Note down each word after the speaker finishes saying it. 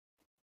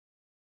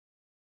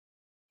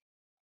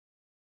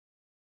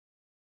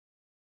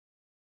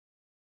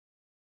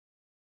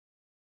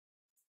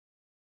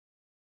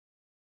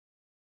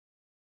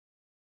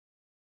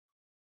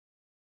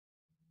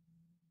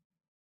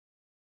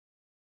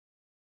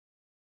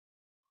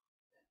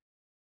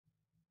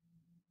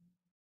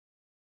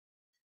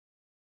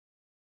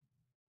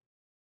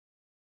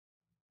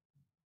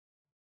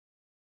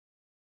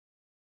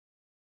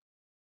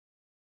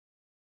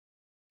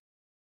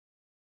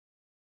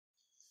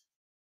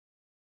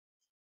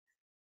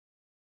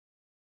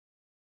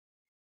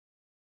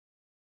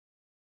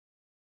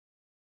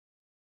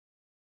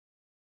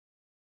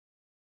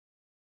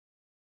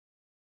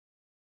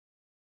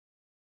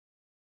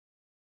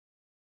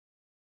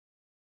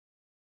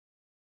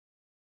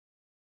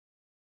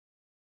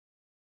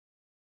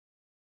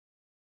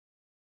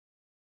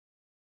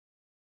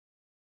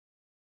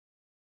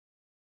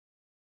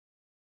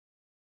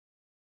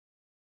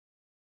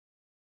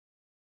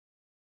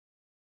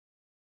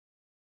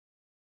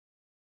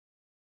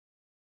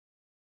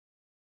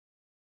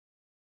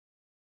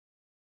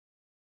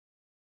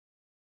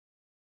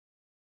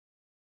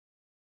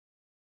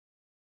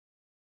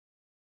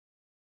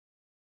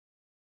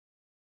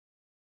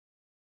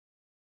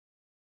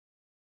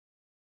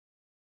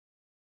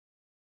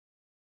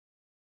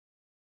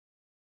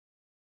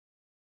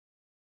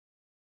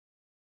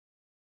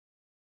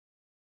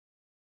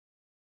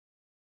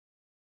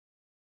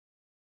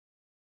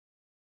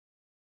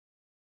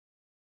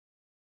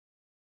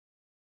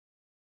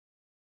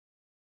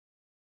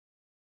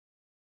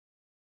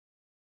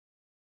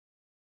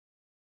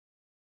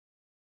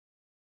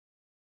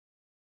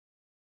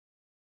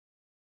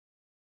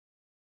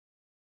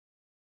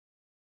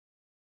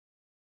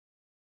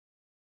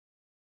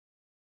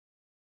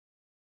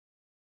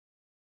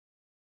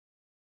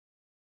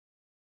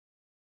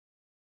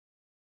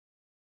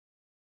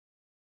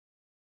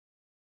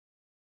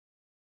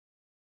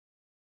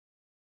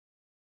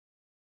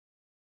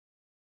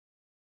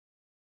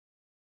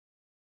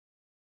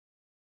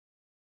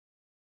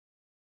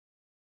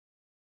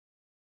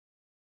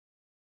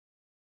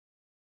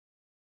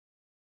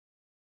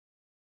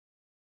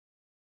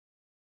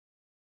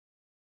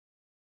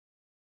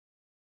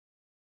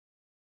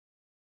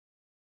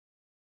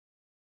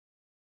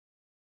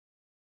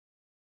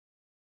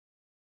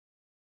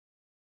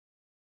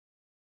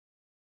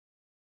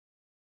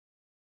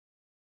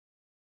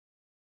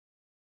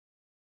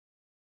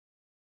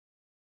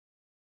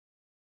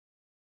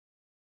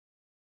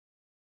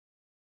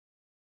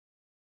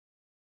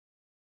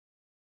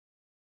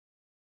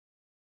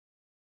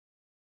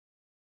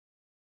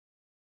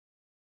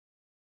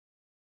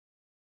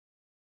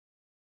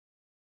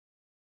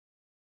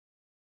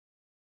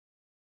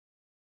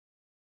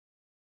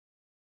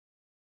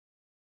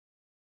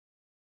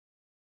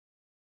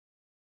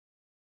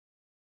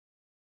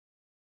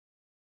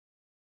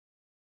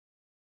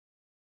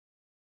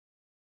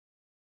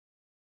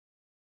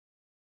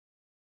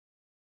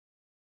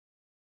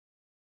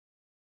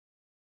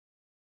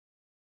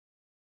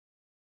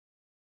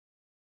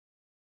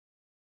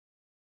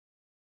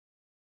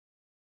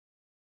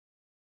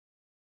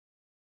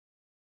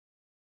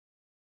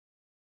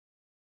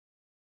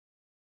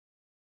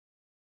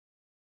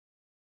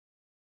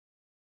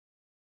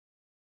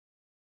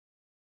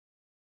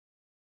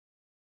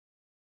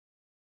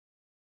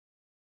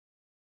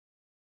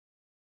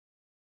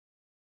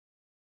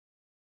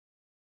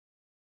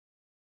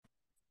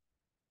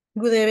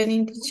Good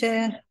evening,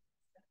 teacher.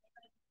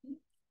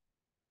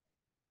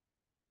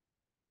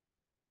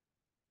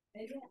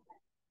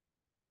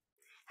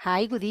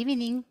 Hi, good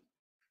evening.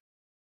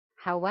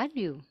 How are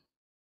you?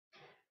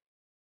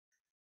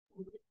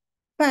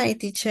 Bye,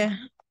 teacher.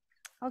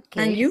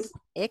 Okay. And you?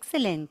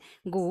 Excellent.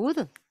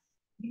 Good.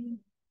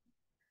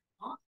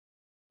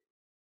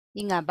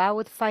 In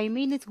about 5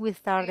 minutes we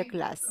start the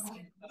class.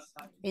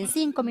 En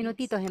 5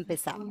 minutitos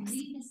empezamos.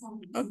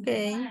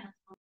 Okay.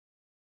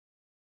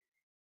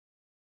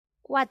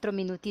 4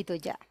 minutitos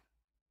ya.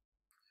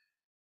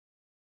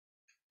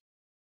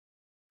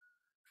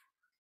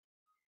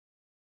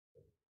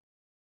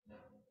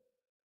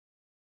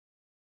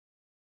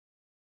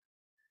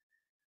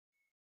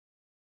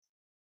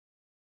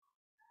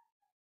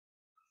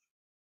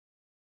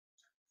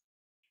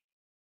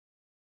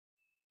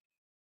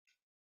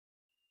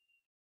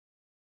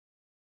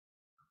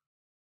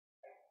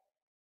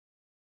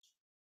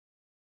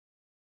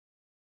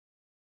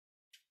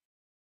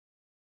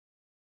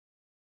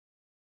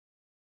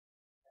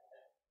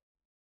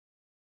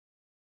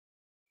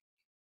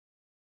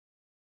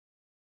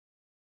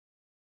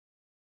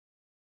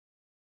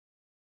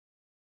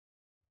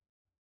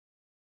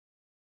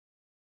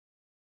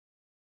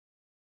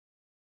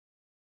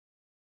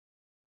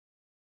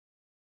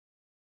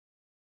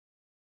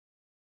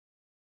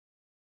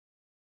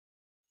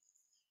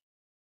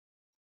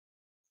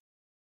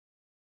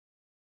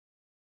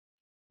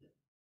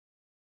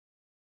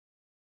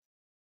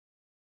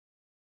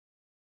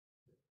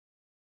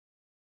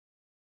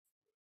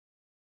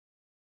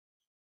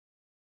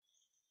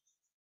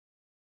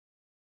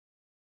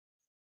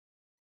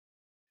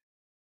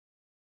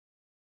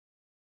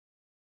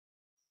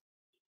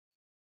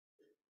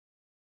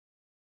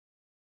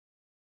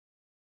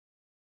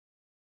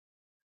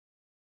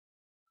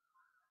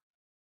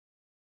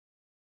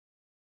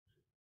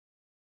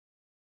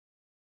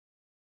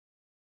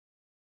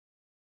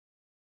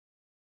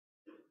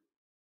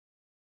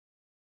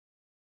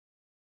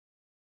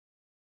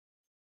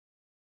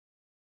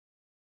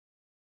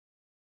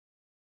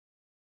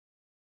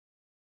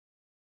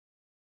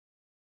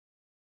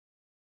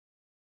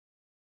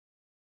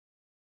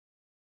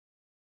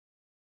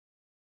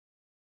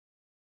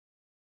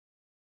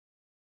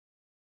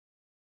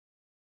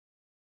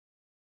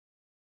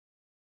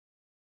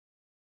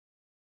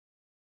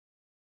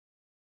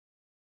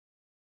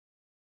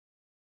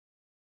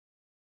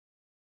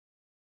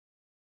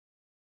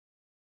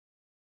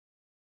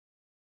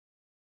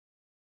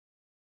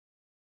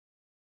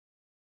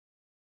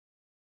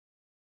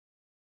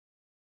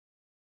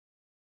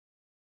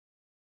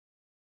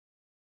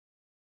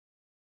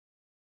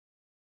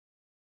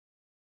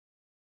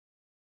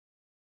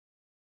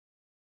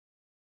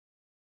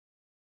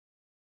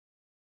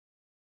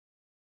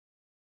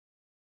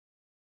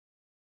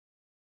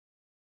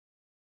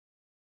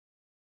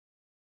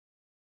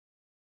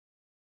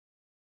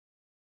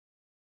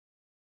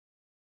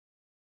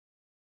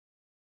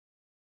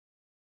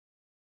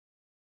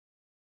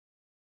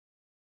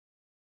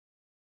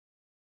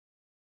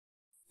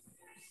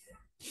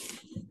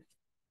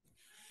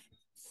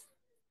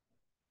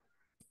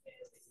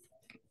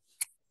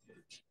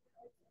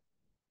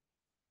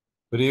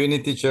 Good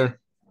evening, teacher.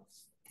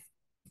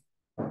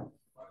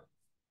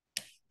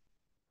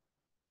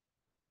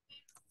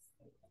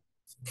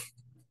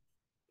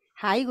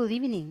 Hi, good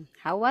evening.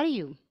 How are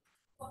you?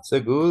 So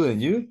good, and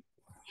you?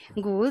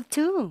 Good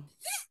too.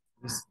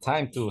 It's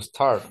time to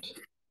start.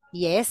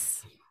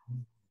 Yes.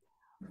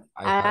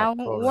 I had a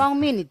problem. 1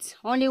 minute.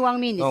 Only 1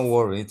 minute. Don't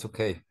worry, it's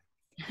okay.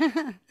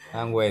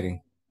 I'm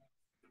waiting.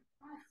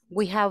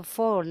 We have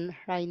 4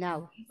 right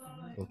now.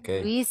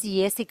 Okay. Luis,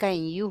 Jessica,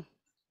 and you.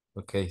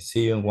 Okay,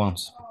 see you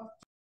once.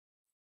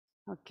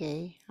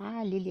 Okay.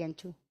 Lilian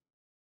too.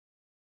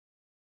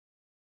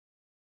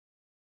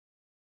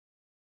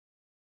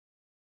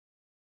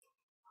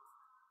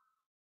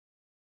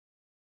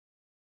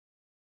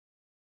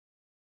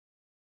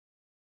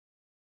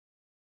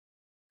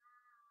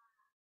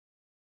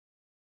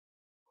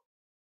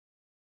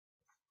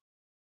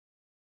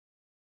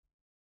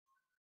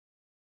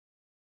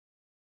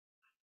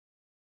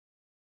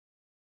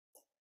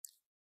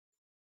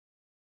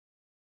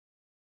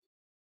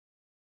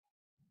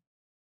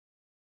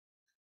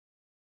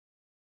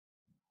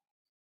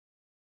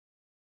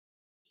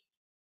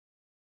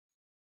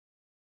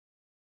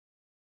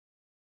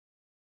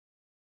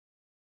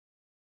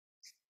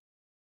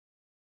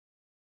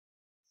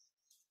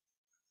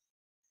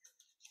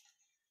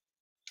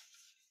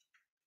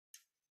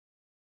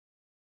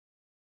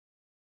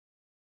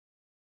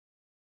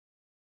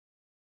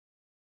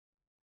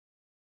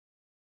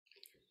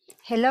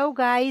 Hello,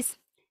 guys.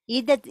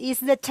 It's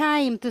the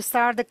time to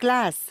start the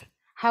class.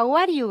 How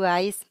are you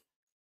guys?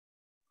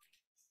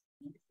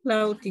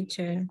 Hello,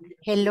 teacher.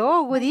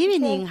 Hello, good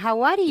evening.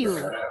 How are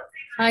you?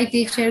 Hi,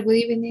 teacher. Good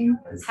evening.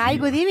 Hi,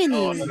 good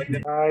evening.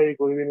 Hi,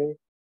 good evening.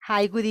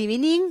 Hi, good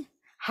evening.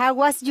 How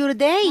was your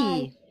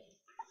day?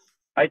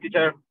 Hi,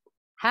 teacher.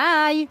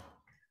 Hi.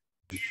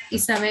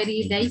 It's a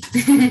very day,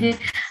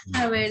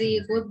 a very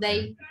good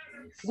day.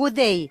 Good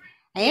day.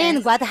 And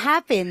Yes. what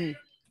happened?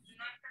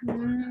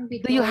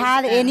 Do you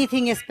have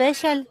anything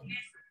special?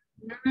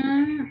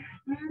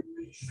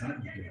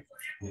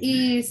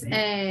 Is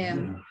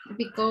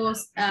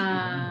because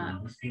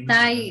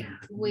tie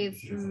with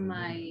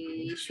my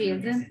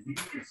children.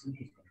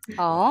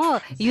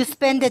 Oh, you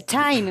spend the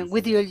time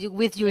with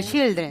your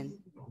children.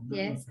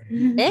 Yes.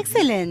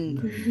 Excellent.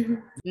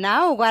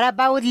 Now, what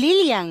about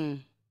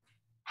Lillian?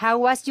 How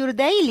was your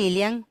day,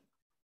 Lillian?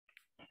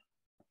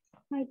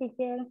 Hi,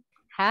 teacher.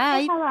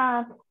 Hi. I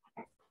have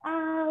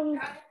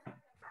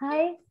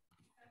hi.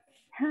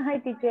 Hi,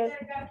 teacher.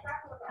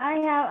 I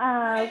have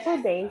a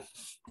good day.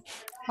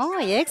 Oh,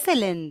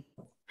 excellent.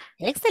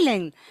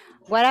 Excellent.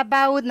 What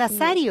about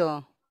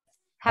Nazario?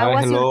 How Hi,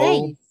 was your hello.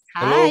 day?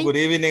 Hello, Hi. good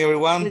evening,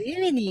 everyone. Good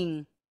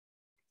evening.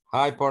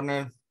 Hi,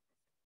 partner.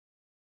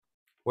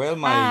 Well,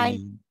 Hi.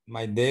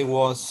 my day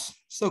was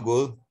so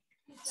good.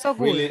 So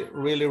good.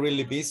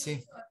 Really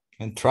busy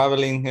and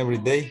traveling every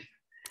day.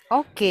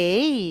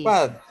 Okay.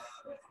 But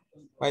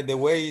by the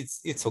way,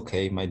 it's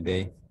okay, my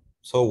day.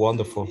 So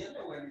wonderful.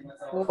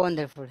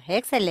 Wonderful.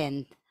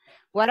 Excellent.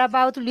 What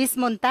about Luis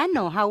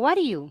Montano? How are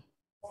you?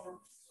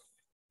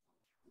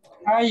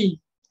 Hi.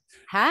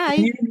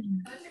 Hi.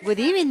 Good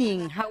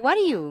evening. How are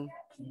you?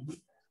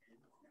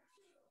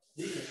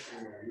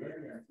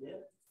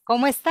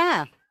 ¿Cómo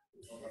está?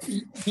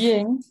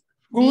 Bien.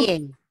 Good.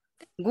 Bien.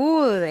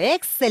 Good.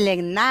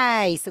 Excellent.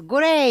 Nice.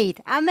 Great.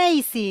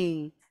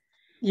 Amazing.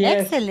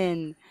 Yes.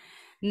 Excellent.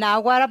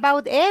 Now what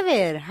about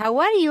Ever? How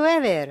are you,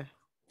 Ever?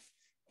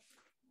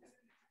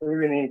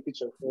 Good evening,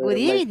 teacher. Good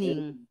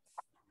evening.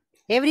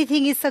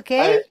 Everything is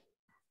okay?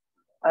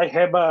 I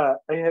have a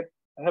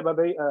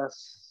day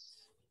as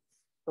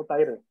so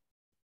tired.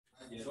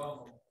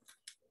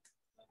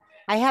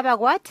 I have a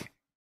what?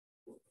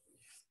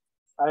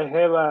 I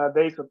have a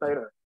day so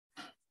tired.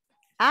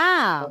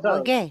 Ah, Cansado.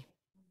 okay.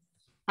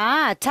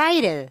 Ah,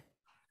 tired.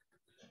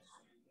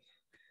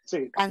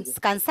 Sí.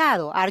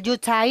 Cansado. Are you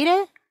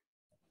tired?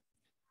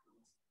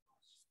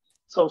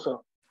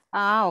 So.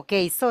 Ah,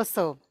 okay.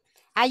 So.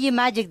 I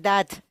imagine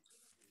that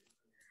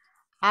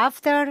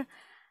after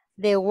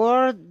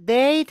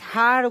the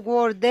hard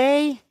work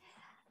day,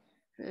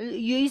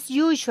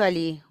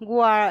 usually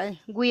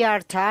we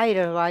are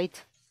tired, right?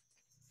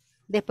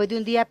 Después de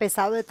un día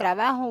pesado de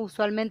trabajo,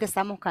 usualmente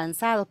estamos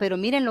cansados, pero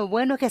miren lo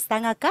bueno que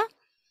están acá.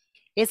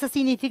 Eso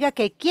significa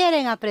que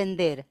quieren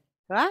aprender,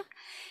 ¿verdad?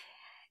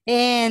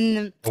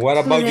 And What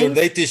about your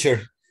day,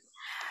 teacher?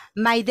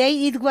 my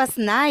day, it was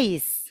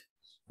nice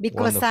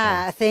because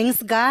Wonderful.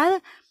 thanks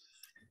God,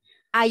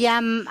 I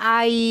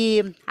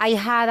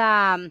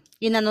had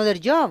in another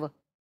job.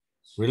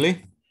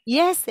 Really?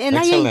 Yes, and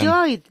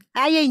Excellent.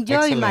 I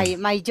enjoyed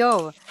my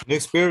job. New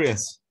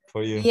experience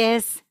for you.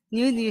 Yes,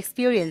 new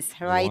experience,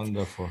 right?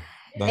 Wonderful.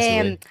 That's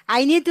great.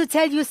 I need to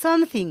tell you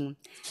something.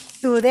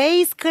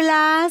 Today's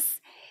class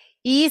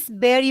is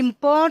very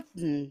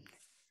important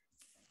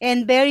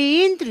and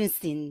very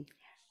interesting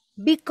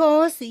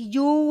because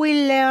you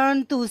will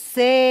learn to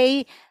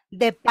say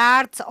the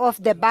parts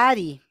of the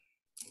body.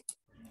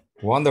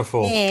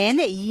 Wonderful. And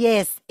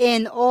yes,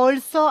 and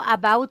also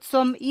about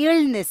some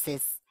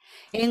illnesses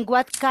and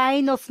what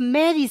kind of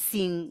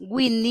medicine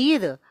we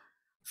need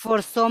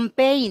for some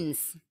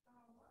pains.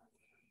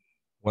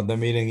 What the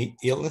meaning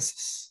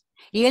illnesses?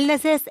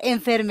 Illnesses,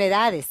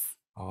 enfermedades.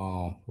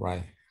 Oh,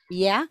 right.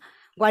 Yeah.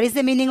 What is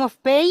the meaning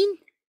of pain?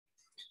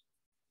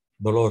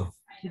 Dolor.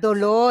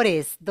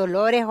 Dolores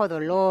o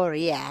dolor,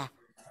 yeah.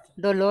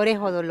 Dolores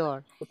o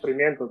dolor.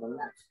 Sufrimiento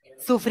también.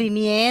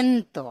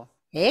 Sufrimiento.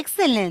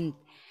 Excellent.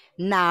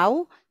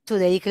 Now,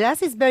 today's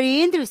class is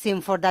very interesting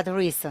for that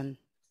reason.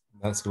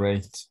 That's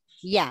great.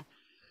 Yeah.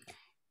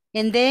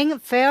 And then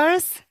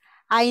first,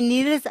 I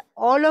needed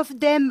all of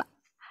them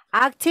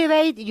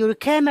activate your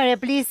camera,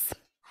 please.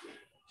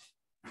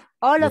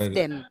 All of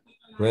them.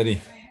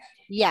 Ready.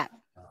 Yeah.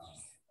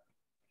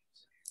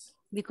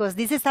 Because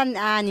this is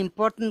an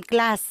important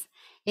class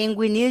and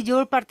we need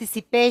your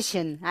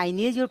participation. I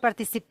need your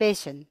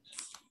participation.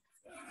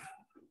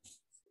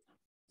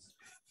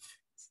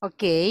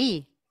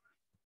 Okay.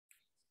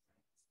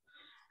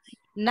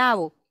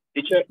 Now.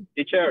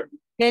 Teacher.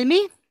 Tell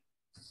me.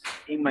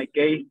 In my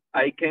case,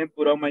 I can't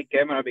put on my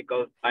camera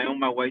because I'm on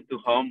my way to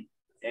home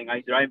and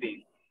I'm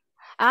driving.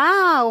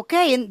 Ah,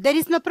 okay. And there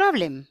is no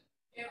problem.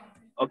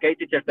 Okay,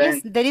 teacher,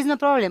 Yes, thanks. there is no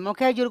problem.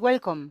 Okay, you're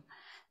welcome.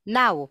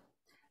 Now,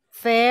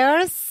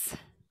 first,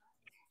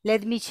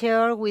 let me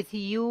share with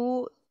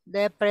you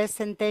the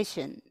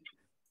presentation.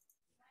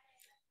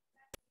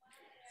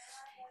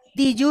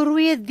 Did you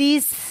read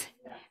this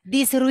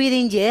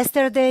reading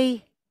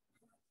yesterday?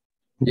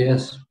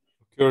 Yes.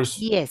 Of course.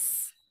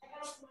 Yes.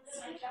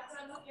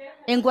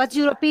 And what's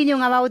your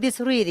opinion about this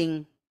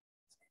reading?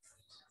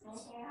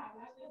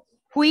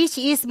 Which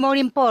is more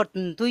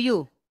important to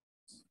you?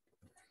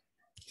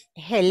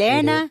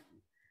 Helena,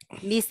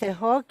 Mr.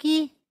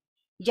 Hockey,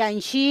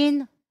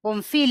 Janshin,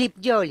 or Philip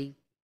Jolie?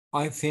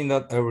 I think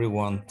that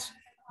everyone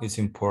is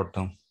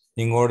important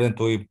in order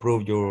to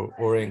improve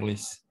your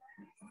English.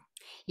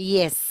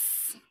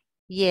 Yes,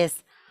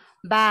 yes.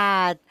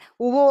 But,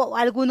 ¿hubo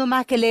alguno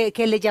más que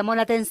le llamó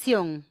la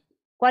atención?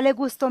 ¿Cuál le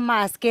gustó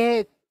más?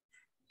 ¿Qué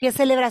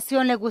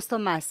celebración le gustó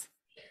más?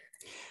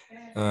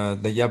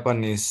 The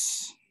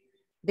Japanese,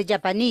 The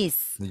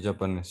Japanese.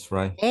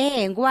 right?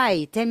 And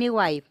why? Tell me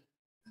why.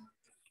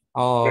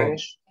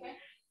 French.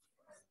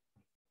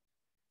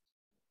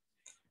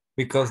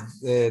 Because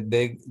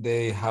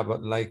they have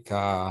like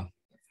I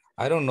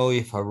don't know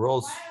if a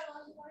rose,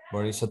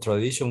 but it's a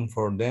tradition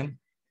for them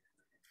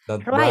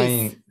that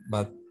Rice.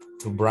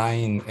 to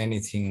bring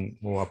anything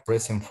or a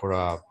present for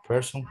a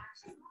person.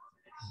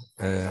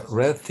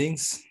 Red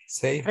things,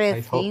 say, Red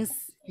I hope. things.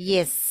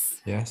 Yes.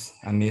 Yes,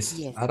 and it's,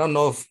 Yes. I don't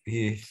know if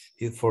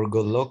it's for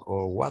good luck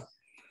or what,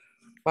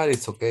 but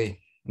it's okay.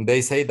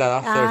 They say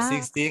that after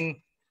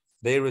 16,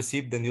 they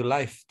receive the new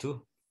life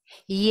too.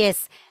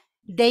 Yes.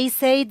 They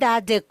say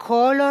that the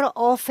color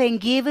often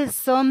gives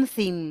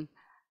something.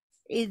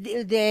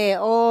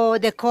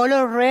 The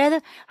color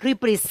red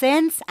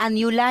represents a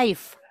new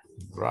life.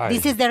 Right.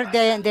 This is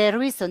the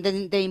reason,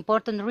 the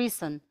important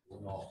reason.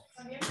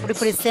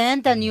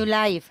 Represent a new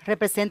life.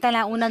 Representa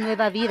una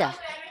nueva vida.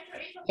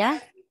 ¿Ya?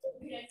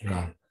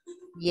 Yeah.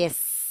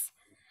 Yes.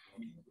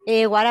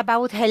 What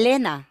about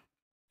Helena?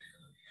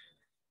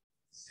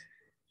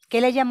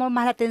 ¿Qué le llamó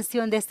más la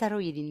atención de esta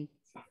reading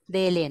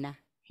de Helena?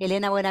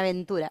 Helena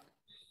Buenaventura.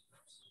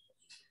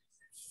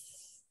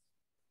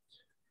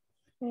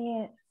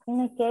 Yeah, in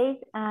my case,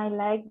 I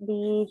like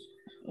this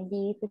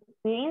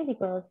experience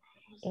because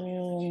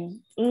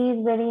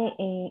it's very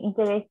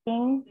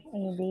interesting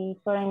the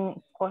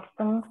foreign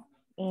customs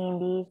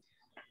in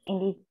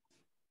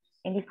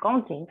this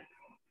country.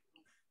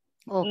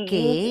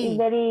 Okay. It's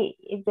very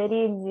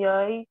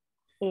enjoy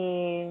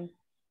the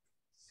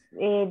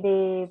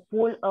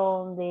pool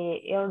of the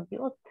air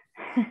youth.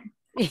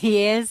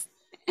 Yes.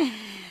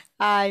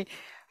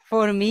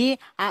 For me,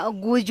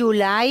 would you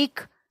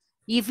like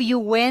if you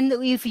went,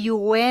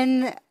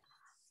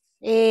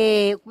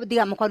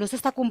 digamos, cuando usted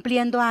está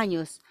cumpliendo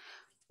años,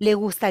 ¿le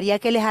gustaría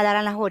que le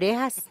jalaran las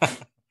orejas?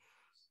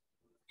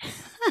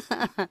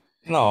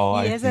 No,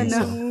 I Yes or think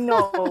no? so.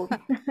 No.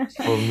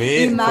 For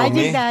me,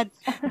 Imagine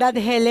that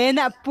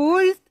Helena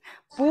pulled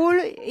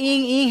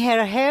in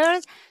her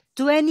hair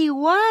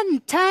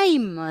 21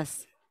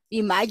 times.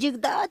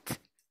 Imagine that.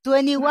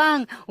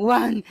 21.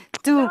 1,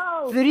 2,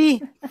 No.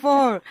 3,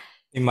 4.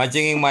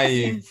 Imagine in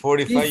my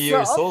 45 It's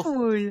years so old.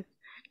 full.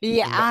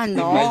 Yeah,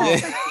 no.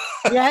 Imagine.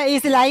 Yeah,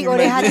 it's like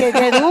orejas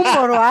de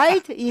Dumbo,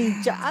 right?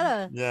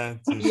 Hinchada. Yeah.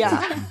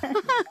 Yeah.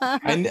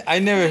 I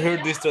never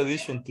heard this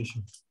tradition, teacher.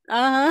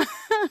 Uh-huh.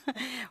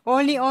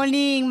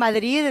 Only in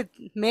Madrid,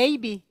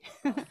 maybe,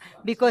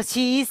 because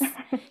she's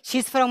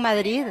from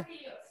Madrid.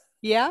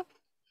 Yeah.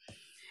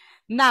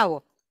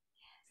 Now,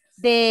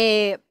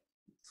 the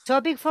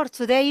topic for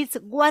today is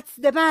what's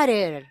the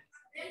matter?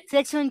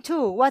 Section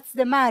 2, what's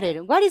the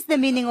matter? What is the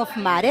meaning of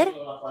matter?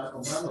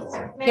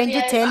 Can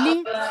you tell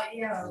me?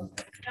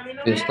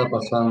 ¿Qué está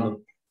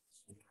pasando?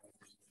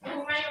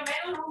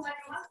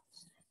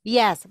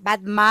 Yes,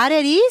 but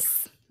matter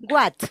is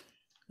what?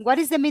 What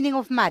is the meaning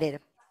of matter?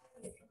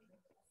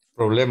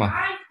 Problema.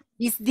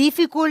 Is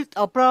difficult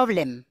or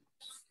problem?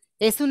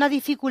 ¿Es una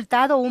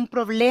dificultad o un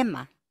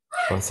problema?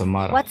 What's the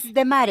matter? What's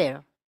the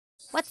matter?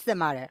 What's the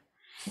matter?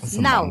 What's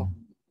the Now, matter?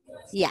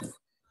 yeah.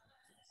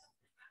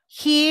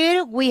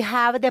 Here we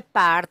have the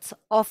parts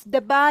of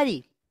the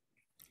body.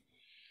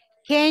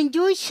 Can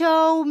you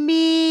show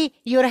me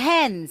your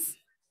hands?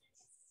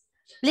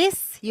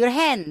 Please, your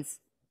hands.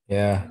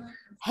 Yeah.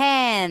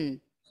 Hand.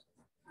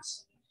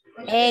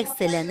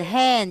 Excellent.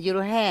 Hand,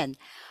 your hand.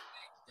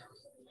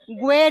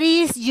 Where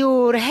is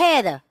your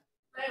head?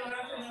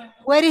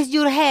 Where is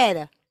your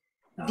head?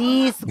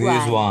 This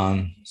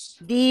one.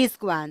 This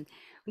one.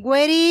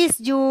 Where is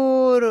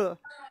your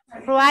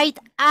right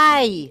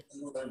eye?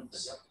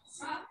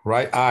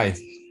 Right eye.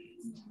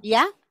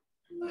 Yeah?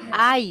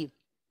 Eye.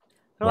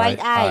 Right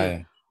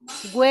eye.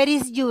 Where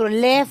is your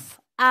left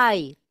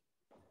eye?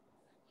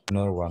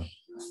 Another one.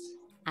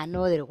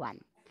 Another one.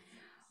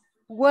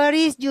 Where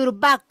is your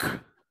back?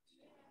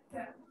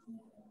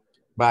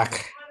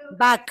 Back.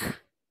 Back.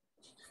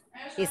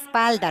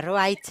 Espalda,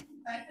 right?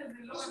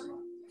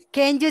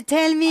 Can you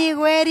tell me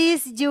where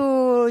is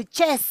your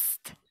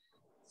chest?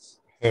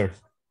 Here.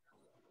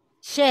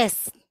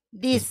 Chest.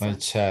 This It's my one.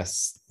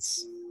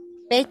 chest.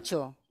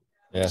 Pecho.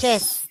 Yes.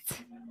 Chest.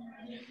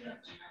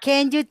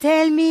 Can you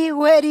tell me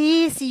where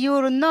is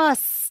your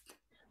nose?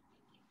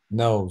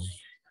 Nose.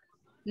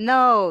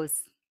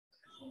 Nose.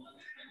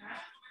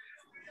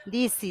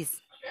 This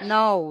is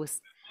nose.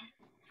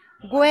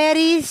 Where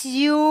is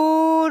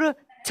your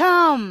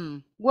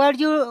thumb?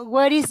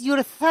 Where is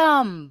your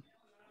thumb?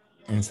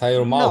 Inside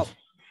your mouth. No.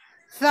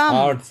 Thumb.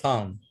 Our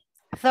thumb.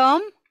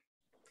 Thumb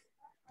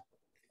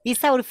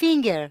is our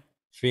finger.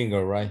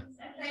 Finger, right?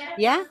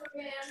 Yeah?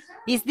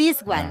 Is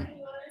this one.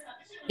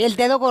 El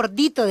dedo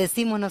gordito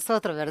decimos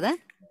nosotros, ¿verdad?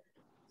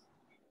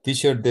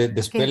 Teacher,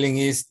 the spelling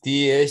is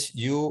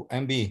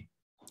T-H-U-M-B.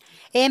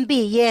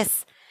 MB,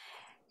 yes.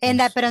 And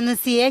the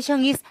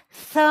pronunciation is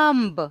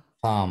thumb.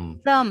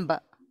 Thumb. Thumb.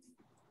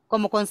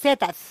 como con Z,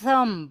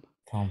 thumb.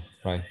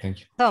 Right, thank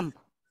you. Thumb.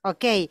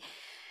 Okay.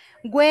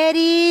 Where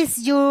is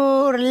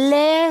your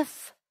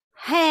left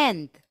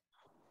hand?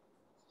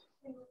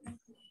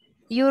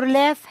 Your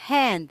left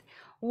hand.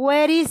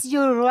 Where is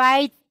your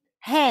right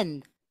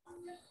hand?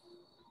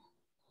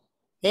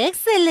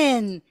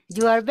 Excellent.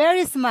 You are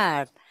very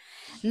smart.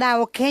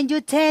 Now, can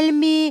you tell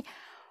me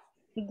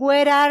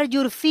where are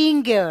your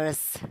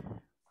fingers?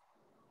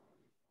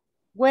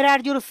 Where are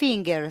your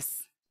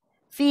fingers?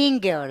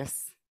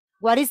 Fingers.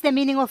 What is the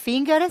meaning of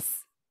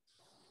fingers?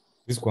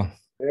 This one.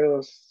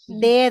 Dedos.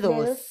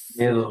 Dedos.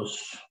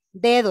 Dedos.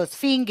 Dedos,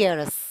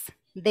 fingers,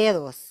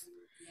 dedos.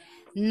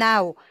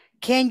 Now,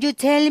 can you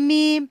tell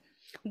me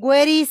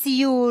where is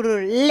your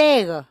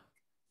leg?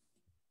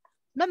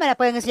 No me la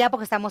pueden enseñar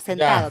porque estamos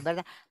sentados,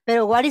 ¿verdad?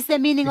 Pero what is the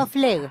meaning of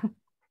leg?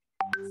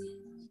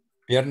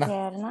 Pierna.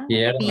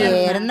 Pierna.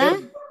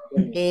 Pierna.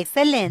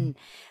 Excellent.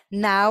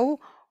 Now,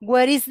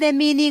 what is the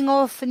meaning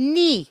of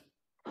knee?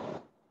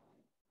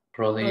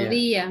 Rodilla.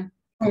 Rodilla.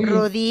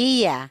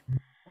 Rodilla.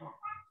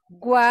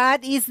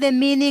 What is the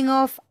meaning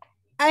of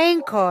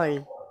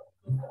ankle?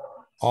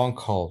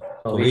 Uncle.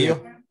 Tobillo.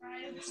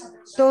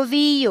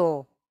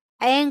 Tobillo.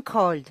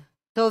 Ankle.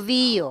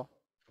 Tobillo.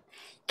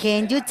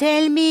 Can you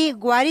tell me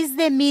what is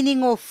the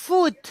meaning of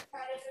foot?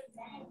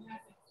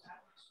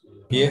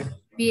 Pie.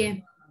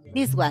 Pie.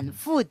 This one,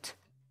 foot.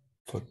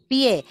 Foot.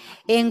 Pie.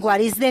 And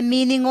what is the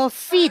meaning of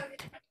feet?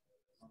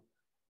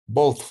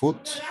 Both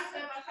foot.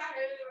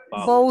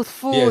 Both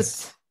foot.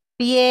 Pies.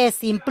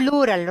 Pies in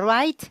plural,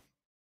 right?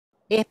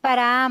 Es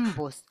para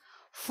ambos.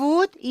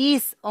 Foot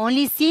is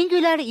only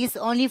singular, is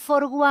only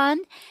for one,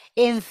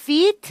 and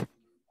feet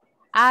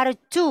are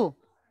two.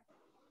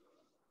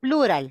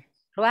 Plural,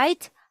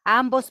 right?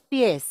 Ambos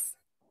pies.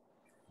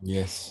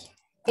 Yes.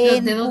 Los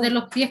En dedos bu- de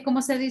los pies,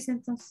 ¿cómo se dice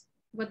entonces?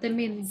 What the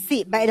meaning?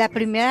 Sí, la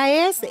primera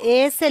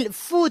es el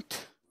foot.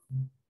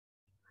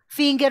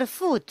 Finger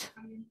foot.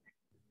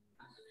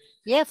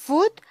 Yeah,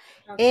 foot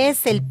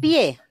es el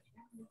pie.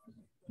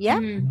 ¿Ya?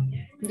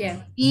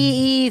 Yeah.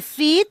 Y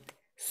feet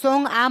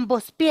son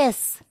ambos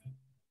pies.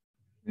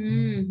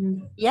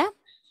 Mhm. ¿Ya?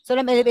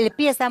 Solamente el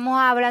pie, estamos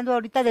hablando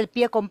ahorita del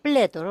pie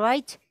completo,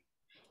 right?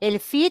 El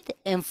feet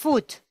and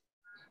foot.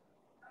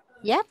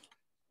 ¿Ya?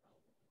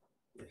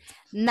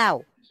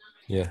 Now,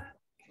 Yeah.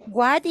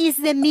 what is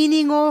the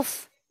meaning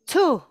of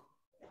two?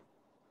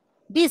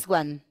 This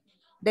one,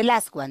 the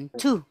last one,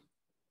 two.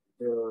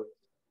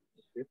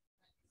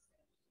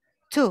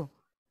 Two.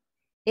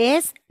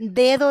 Es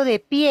dedo de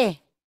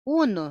pie,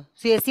 uno.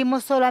 Si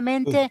decimos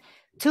solamente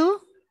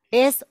two,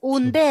 es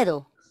un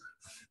dedo.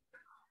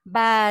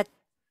 But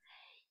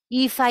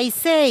if I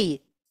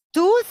say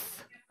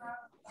tooth,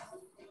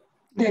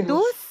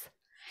 tooth,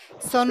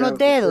 son los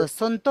dedos,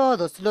 son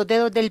todos los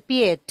dedos del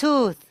pie.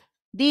 Tooth,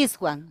 this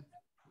one,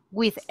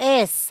 with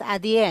S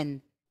at the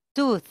end.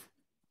 Tooth.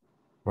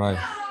 Right.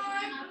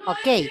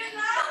 Okay.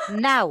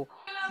 Now,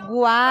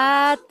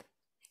 what,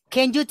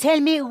 can you tell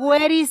me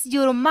where is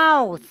your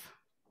mouth?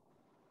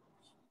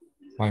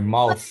 My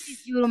mouth.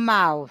 Your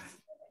mouth.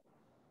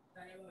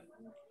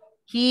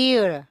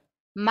 Here.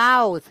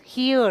 Mouth,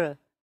 here.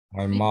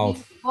 My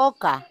mouth.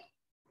 Boca.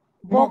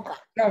 Boca.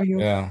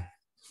 Yeah.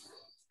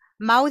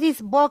 Mouth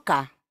is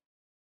boca.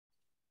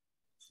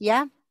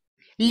 ¿Ya?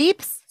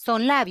 Lips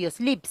son labios,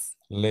 lips.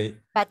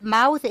 But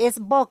mouth es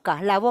boca,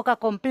 la boca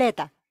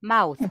completa.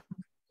 Mouth.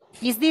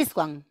 Is this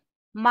one.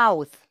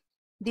 Mouth.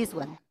 This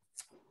one.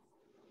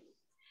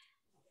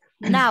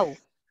 Now,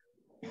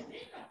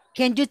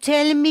 can you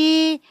tell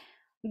me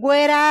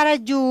where are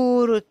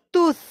your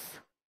tooth?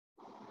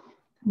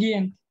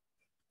 Diente.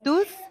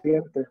 Tooth?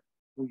 Diente.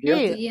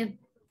 Here. Diente.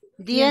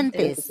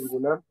 Dientes.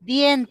 Singular.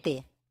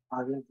 Diente.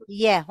 Diente.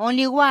 Yeah,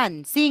 only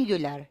one,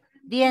 singular.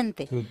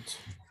 Diente. Tooth.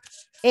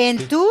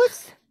 And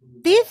tooth,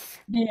 teeth,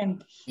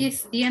 Diente.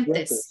 Yes,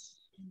 dientes.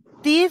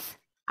 teeth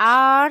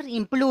are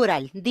in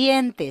plural,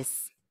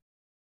 dientes.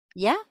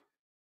 Yeah?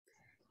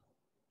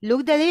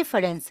 Look the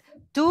difference.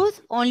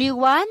 Tooth, only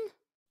one,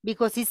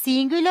 because it's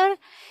singular,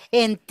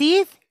 and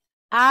teeth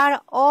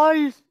are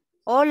all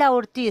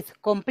our teeth,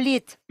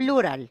 complete,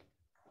 plural.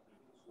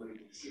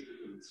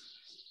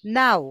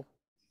 Now,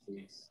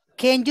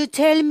 can you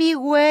tell me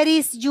where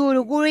is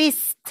your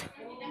wrist?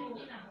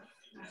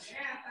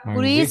 My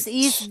Wrist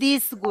wrist. is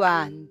this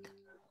one.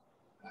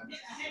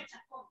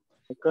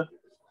 Okay.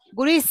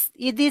 Wrist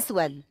is this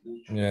one.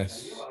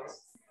 Yes.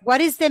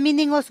 What is the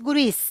meaning of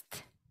wrist?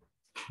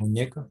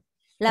 Muñeca.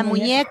 La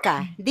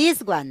muñeca,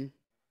 this one.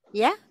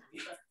 ¿Ya?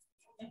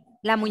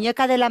 La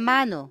muñeca de la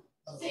mano.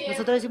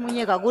 Nosotros decimos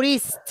muñeca,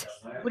 wrist.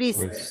 Wrist.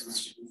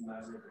 Wrist.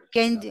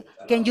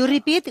 Can you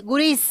repeat?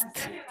 Wrist.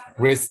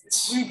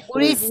 Wrist.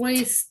 Wrist.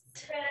 Wrist.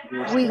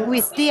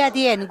 With T at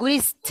the end.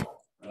 Wrist.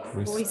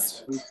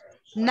 Wrist.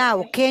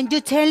 Now, can you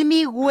tell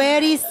me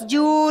where is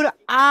your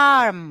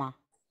arm?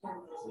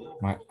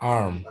 My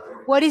arm.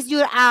 What is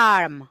your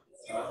arm?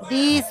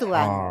 This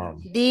one.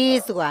 Arm.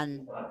 This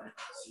one.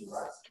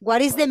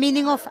 What is the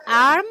meaning of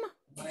arm?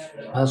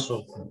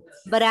 Brazo.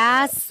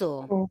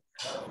 Brazo.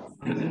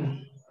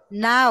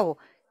 Now,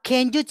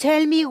 Can you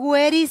tell me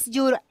where is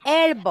your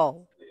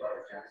elbow?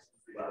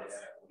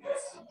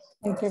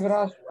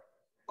 Antebrazo.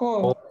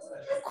 Codo.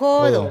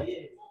 Codo.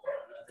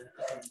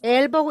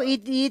 Elbow,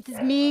 it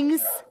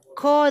means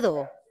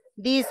codo.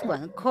 This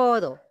one,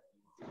 codo.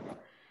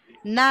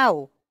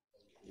 Now,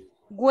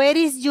 where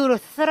is your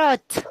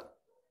throat?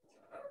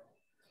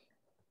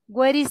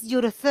 Where is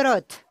your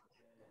throat?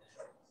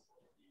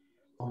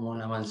 Como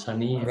la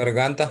manzanilla.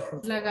 Garganta.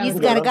 It's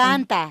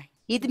garganta.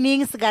 It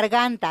means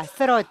garganta,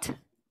 throat.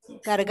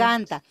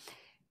 Garganta.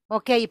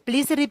 Okay,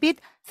 please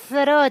repeat.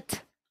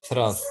 Throat.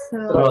 Throat.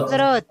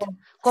 Throat.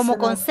 Como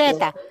con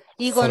Z.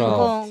 Y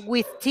con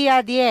with T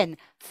at the end.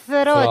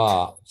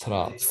 Throat.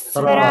 Throat.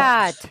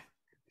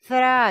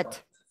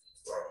 Throat.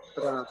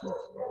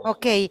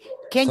 Okay.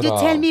 Can you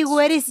tell me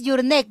where is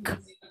your neck?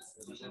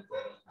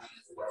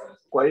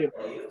 Cuello.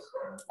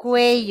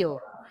 Cuello.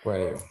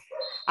 Cuello.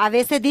 A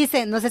veces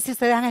dicen, no sé si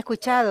ustedes han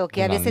escuchado,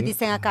 que a veces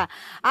dicen acá,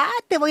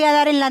 te voy a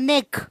dar en la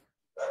neck.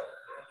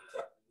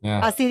 Yeah.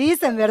 Así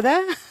dicen, ¿verdad?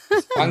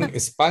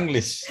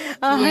 Spanglish.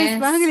 Ajá,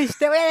 Spanglish,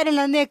 te voy a dar en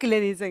la neck, le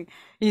dicen.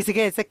 Y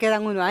se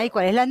quedan uno, ay,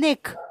 ¿cuál es la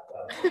neck?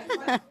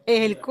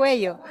 Es el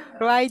cuello,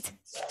 right?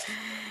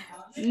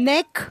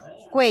 Neck,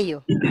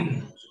 cuello.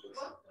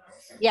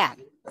 Yeah.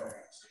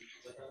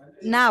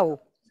 Now.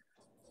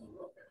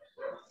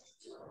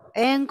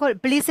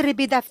 Please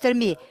repeat after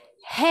me.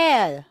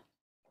 Head.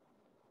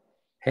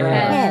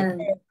 Head.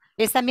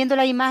 Están viendo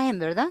la imagen,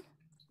 ¿verdad?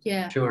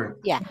 Yeah. Sure.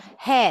 Yeah.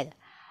 Head.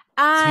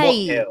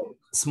 Eye.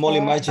 Small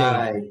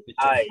imagine.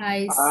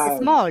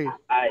 Small.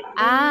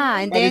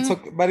 And then.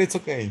 But it's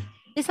okay.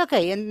 It's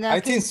okay. And, I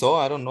think so.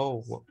 I don't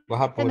know what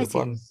happened with the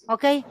phone.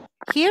 Okay.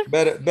 Here?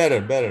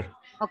 Better.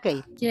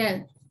 Okay.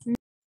 Yeah.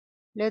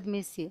 Let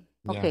me see.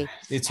 Yeah. Okay.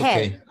 It's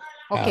Head.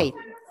 okay. Okay.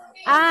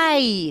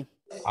 Eye.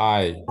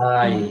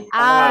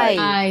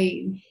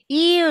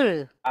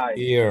 Ear.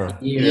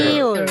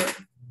 Ear.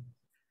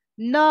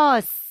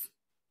 Nose.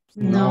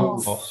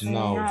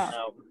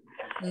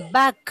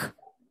 Back.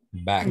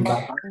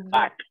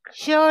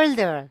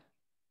 Shoulder.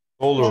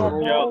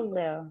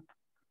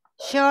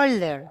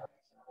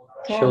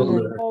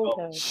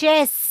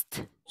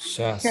 Chest.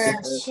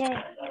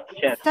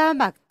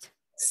 Stomach.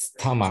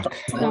 Thumb.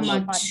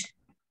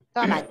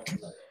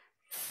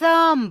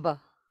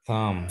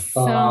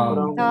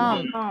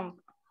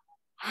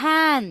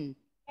 Hand.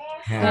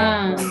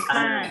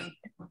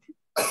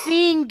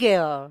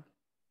 Finger.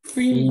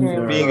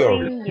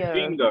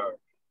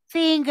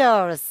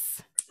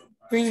 Fingers.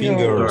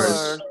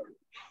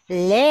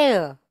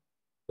 Leg.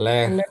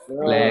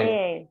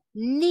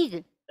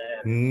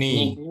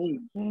 Knee.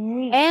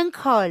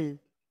 Ankle.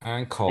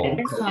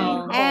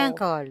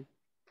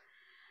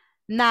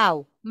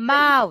 Now,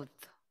 mouth.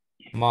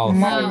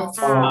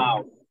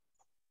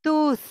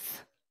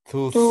 Tooth.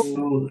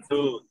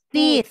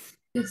 Teeth.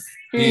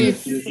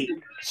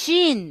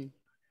 Chin.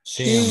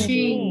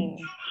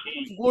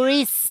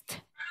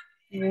 Wrist.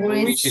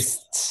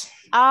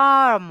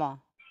 Arm.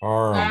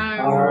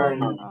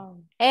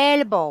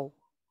 Elbow.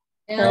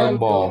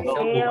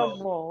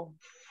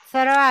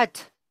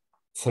 Throat.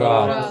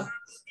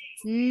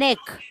 Neck.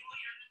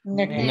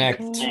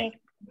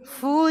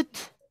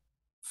 Foot.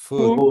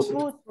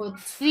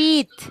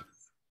 Feet.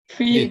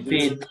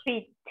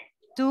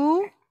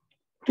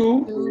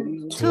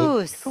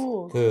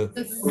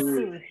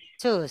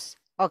 Tooth.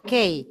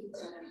 Okay.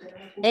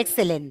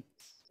 Excellent.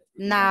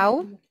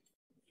 Now,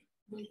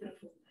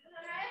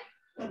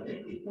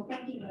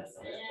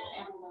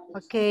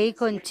 okay,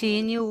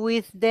 continue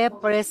with the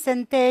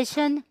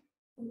presentation.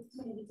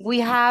 We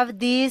have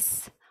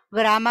this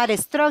grammar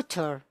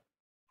structure.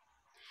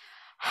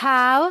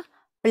 Have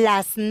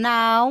plus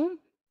noun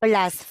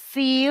plus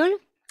feel.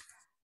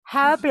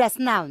 Have plus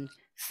noun.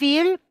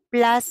 Feel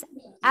plus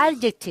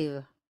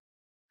adjective.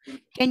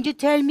 Can you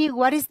tell me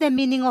what is the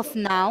meaning of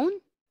noun?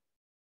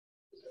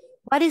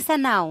 What is a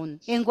noun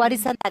and what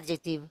is an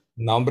adjective?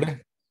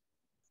 Nombre.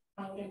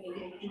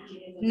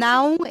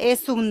 Noun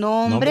es un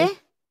nombre.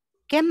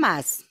 ¿Qué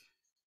más?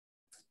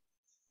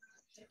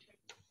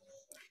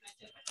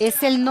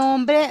 Es el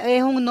nombre,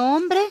 es un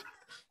nombre.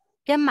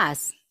 ¿Qué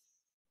más?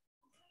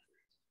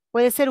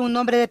 Puede ser un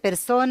nombre de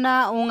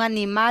persona, un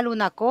animal,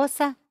 una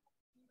cosa.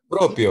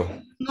 Propio.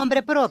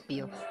 Nombre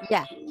propio.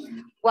 Ya.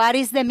 What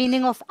is the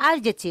meaning of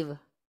adjective?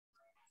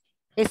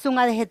 Es un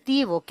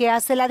adjetivo. ¿Qué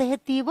hace el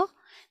adjetivo?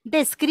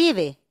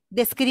 Describe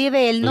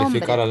el nombre.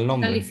 Calificar al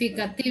nombre.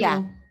 Calificativo.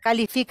 Ya,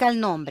 califica el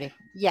nombre.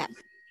 Ya.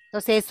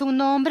 Entonces es un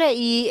nombre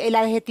y el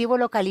adjetivo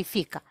lo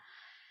califica.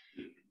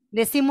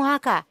 Decimos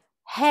acá,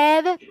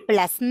 have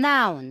plus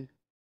noun.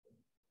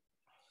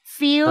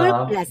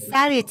 Feel plus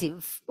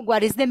adjective.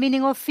 What is the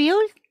meaning of feel?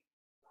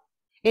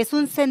 Es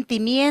un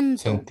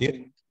sentimiento.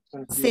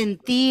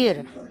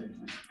 Sentir.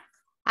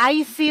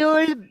 I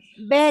feel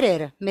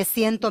better. Me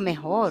siento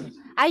mejor.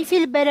 I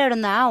feel better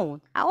now.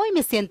 Hoy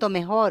me siento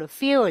mejor.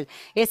 Feel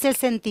es el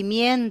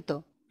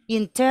sentimiento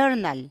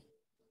internal.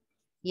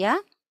 ¿Ya?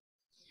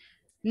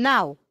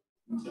 Now,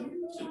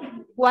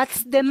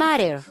 what's the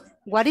matter?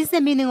 What is the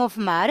meaning of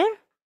matter?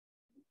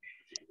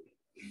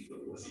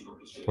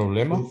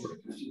 Problema.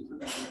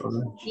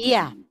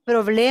 Yeah,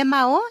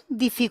 problema o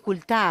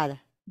dificultad.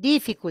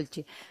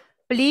 Difficulty.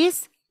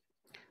 Please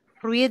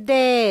read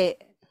the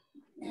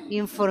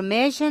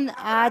information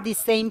at the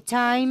same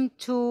time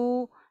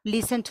to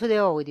listen to the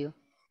audio.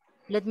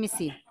 Let me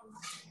see.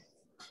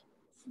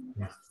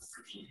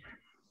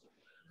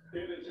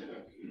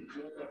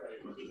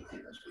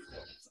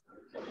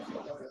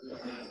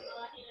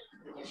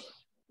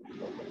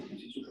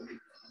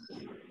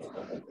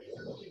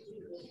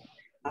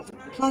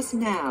 Plus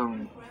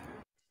noun.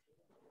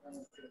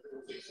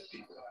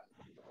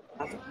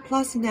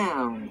 Plus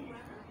noun.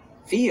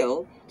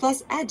 Feel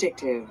plus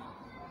adjective.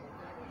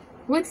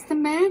 What's the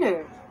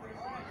matter?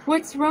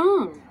 What's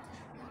wrong?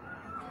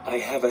 I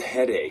have a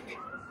headache.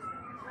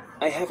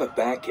 I have a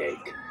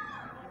backache.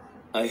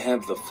 I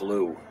have the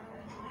flu.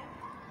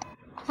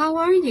 How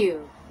are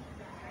you?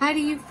 How do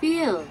you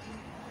feel?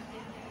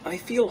 I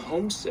feel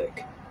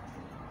homesick.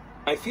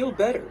 I feel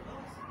better.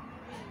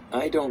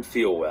 I don't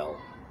feel well.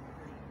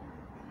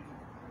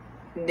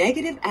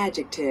 Negative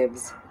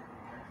adjectives.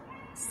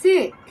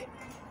 Sick.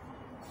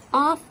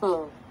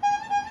 Awful.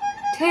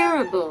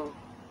 Terrible.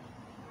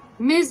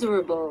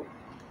 Miserable.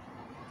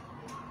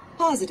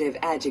 Positive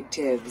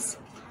adjectives.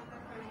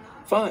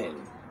 Fine.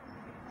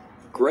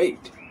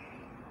 Great.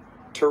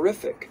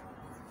 Terrific.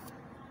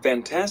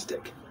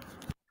 Fantastic.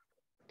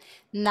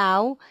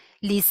 Now,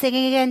 listen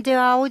again to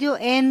audio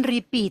and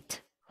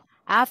repeat.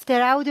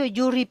 After audio,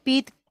 you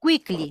repeat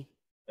quickly.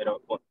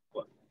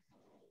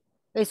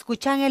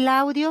 Escuchan el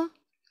audio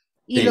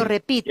y Sí. lo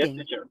repiten.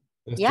 Yes, teacher.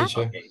 ¿Ya?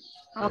 Teacher.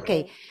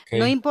 Okay.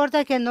 No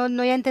importa que no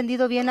haya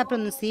entendido bien la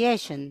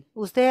pronunciation.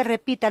 Usted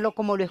repítalo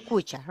como lo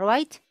escucha,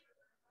 right?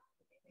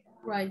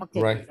 Right.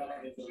 Okay. Right.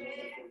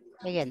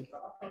 Again.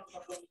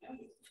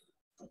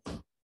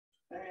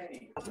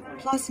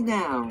 Plus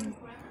noun.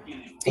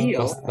 Feel Feel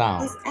plus noun.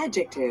 plus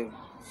adjective.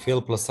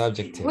 Feel plus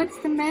adjective. What's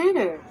the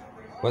matter?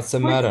 What's the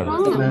matter? wrong?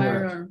 What's the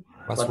matter?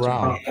 What's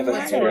wrong? I have a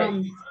What's headache.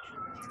 wrong?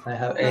 I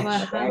have Have a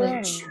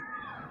H. headache.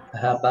 I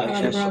have I back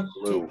have chest. the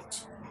flu.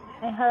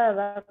 I have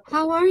a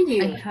How are I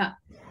you? have.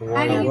 How do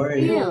How you are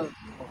you? feel?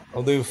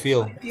 How do you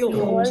feel? I feel How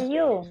are homesick.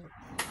 you?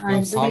 I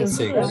I'm feel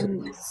homesick.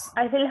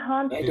 I feel I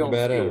homesick. don't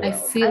better. feel I well.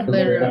 feel I feel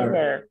better.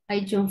 better. I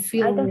don't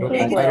feel I don't well.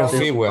 feel I don't well.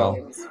 feel well.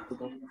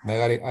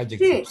 Negative Sick.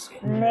 adjectives.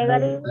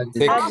 Negative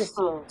Sick. adjective.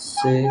 Awful.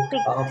 Sick, Sick.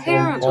 awful,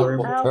 Terrible. Awful,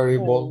 terrible.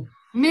 terrible,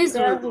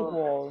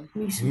 Miserable.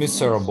 Terrible.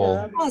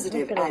 miserable.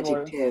 Positive Miserable.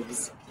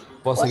 adjectives.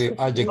 Positive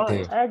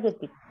adjective.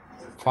 Adjective.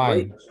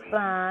 Fine.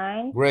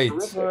 Fine. Great.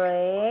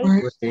 Great.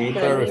 Great.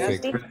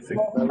 Terrific.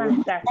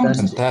 Fantastic.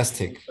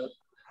 Fantastic.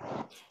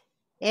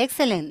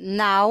 Excellent.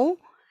 Now,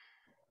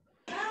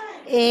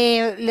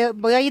 le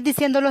voy a ir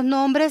diciendo los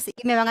nombres y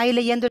me van a ir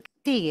leyendo el que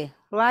sigue,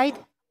 right?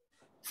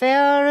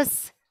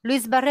 First,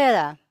 Luis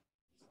Barreda.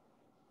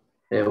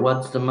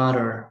 What's the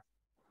matter?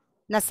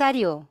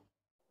 Nazario.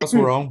 What's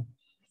wrong?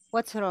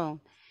 What's wrong?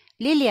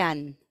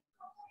 Lilian.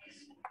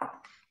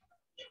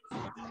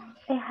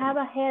 I have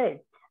a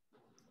headache.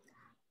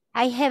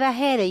 I have a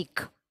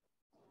headache.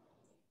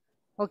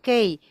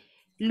 Okay.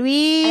 I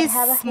Luis.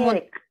 have a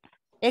headache.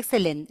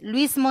 Excellent.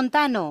 Luis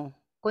Montano.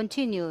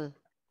 Continue.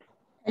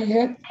 I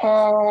had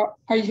a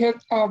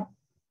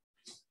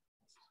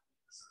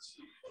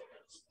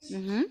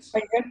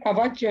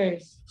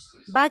backache.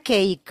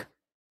 Backache.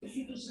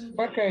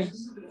 Backache.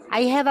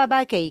 I have a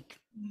backache.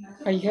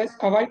 I had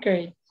a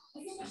backache.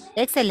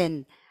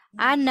 Excellent.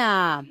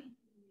 Ana.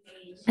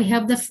 I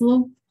have the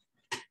flu.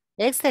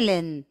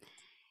 Excellent.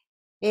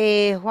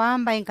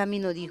 Juan va en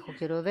camino, dijo.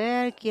 Quiero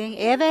ver quién.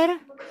 Ever.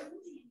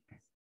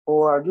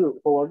 How are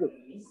you?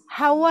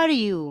 How are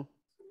you?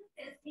 How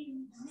are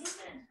you?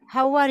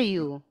 How are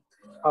you?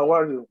 How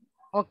are you?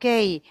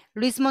 Okay.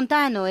 Luis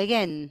Montano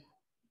again.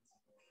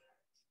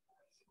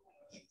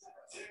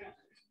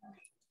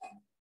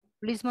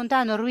 Luis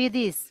Montano, read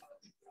this.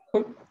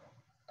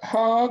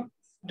 How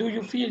do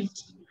you feel?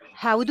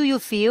 How do you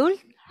feel?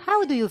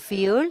 How do you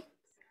feel?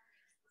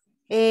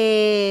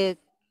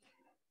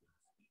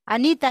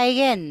 Anita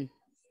again.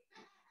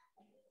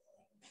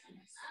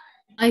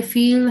 I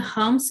feel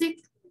homesick.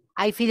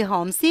 I feel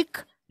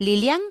homesick.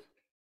 Lilian.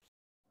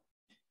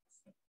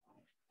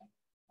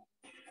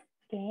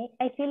 Okay.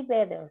 I feel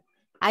better.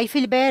 I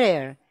feel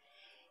better.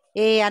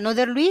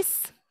 Another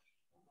Luis.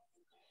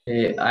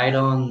 I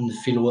don't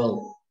feel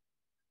well.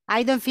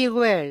 I don't feel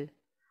well.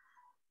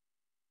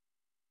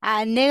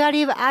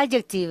 Negative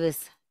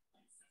adjectives.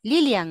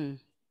 Lilian.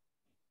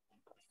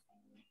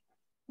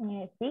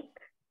 Sick.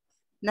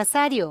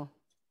 Nazario.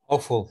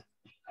 Awful.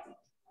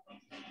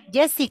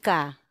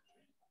 Jessica.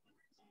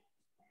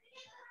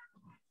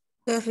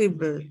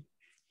 Terrible.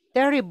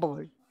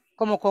 Terrible.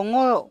 Como con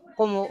o,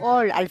 como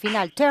all al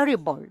final.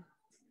 Terrible.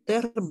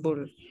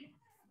 Terrible.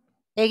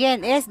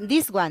 Again, es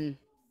this one.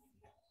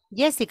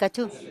 Jessica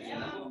too.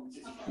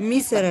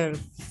 Miserable.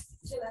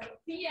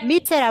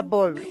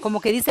 Miserable. Como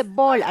que dice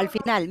ball al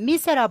final.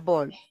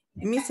 Miserable.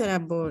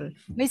 Miserable.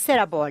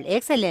 Miserable.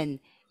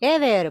 Excellent.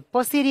 Ever.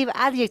 Positive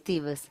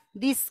adjectives.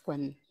 This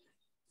one.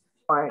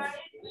 Fine.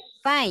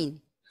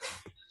 Fine.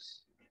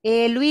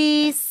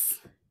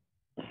 Luis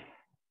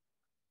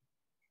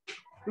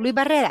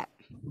Barrera.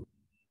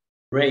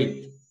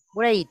 Great.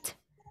 Great.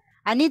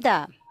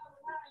 Anita.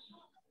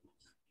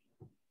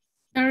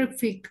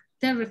 Terrific.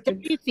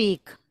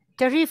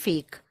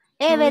 Terrific.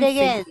 Ever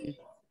again.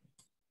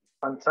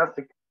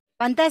 Fantastic.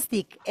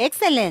 Fantastic.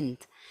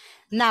 Excellent.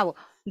 Now,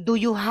 do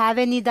you have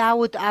any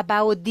doubt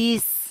about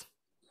this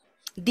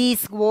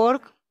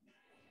work?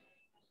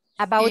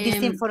 About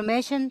this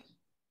information?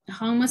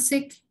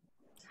 Homesick.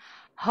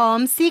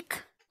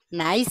 Homesick.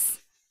 Nice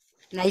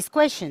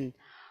question.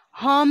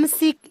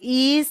 Homesick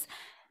is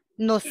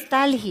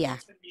nostalgia,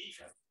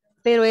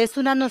 pero es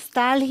una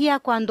nostalgia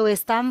cuando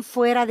están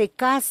fuera de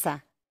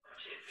casa,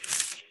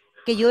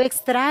 que yo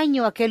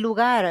extraño aquel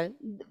lugar.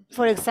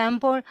 For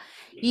example,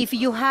 if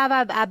you have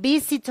a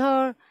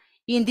visitor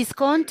in this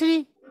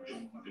country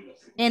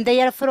and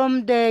they are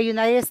from the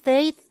United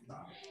States,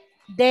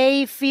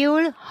 they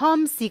feel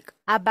homesick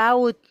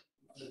about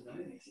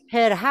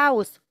her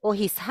house or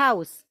his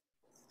house.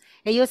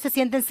 Ellos se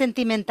sienten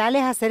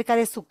sentimentales acerca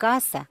de su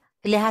casa.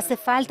 Les hace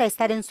falta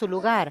estar en su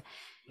lugar.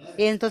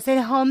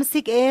 Entonces,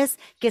 homesick es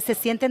que se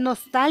siente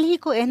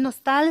nostálgico, es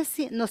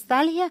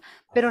nostalgia,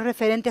 pero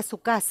referente a su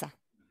casa,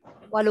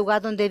 o al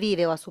lugar donde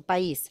vive, o a su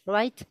país,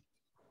 right?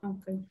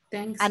 Okay,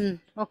 thanks.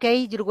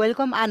 Okay, you're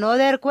welcome.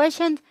 Another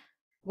question.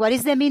 What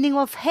is the meaning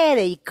of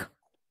headache?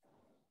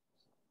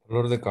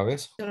 Dolor de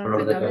cabeza.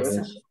 Dolor de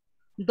cabeza.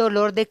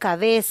 Dolor de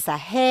cabeza,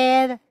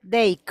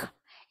 headache.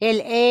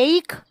 El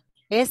ache,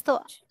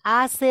 esto,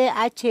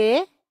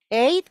 A-C-H-E,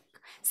 ache,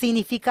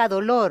 significa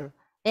dolor.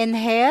 And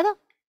head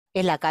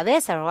es la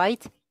cabeza,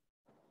 right?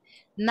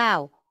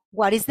 Now,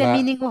 what is the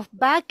meaning of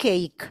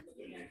backache?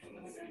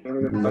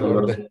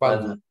 Dolor de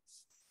espalda.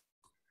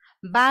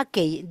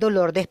 Backache,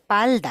 dolor de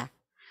espalda.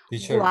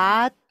 Teacher,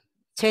 What?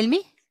 Tell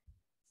me.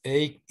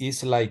 ache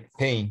is like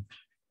pain.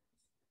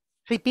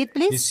 Repeat,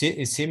 please.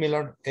 Is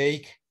similar.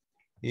 Ache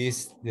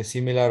is the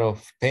similar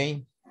of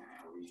pain.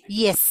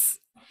 Yes.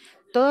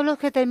 Todos los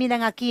que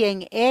terminan aquí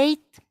en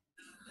ache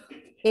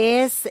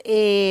es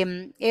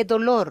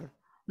dolor.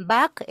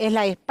 Back es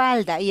la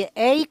espalda y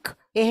ache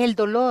es el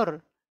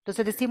dolor.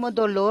 Entonces decimos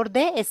dolor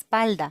de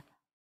espalda.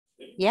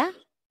 ¿Ya?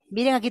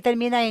 Miren, aquí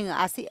termina en,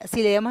 así,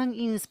 si leemos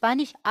en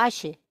Spanish,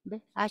 H.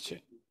 ¿Ve?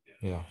 H.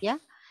 Yeah. ¿Ya?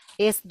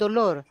 Es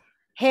dolor.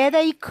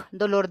 Headache,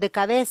 dolor de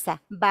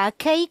cabeza.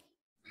 Backache,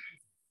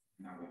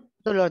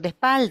 dolor de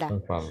espalda.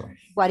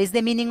 What is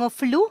the meaning of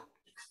flu?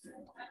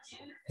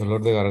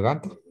 Dolor de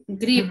garganta.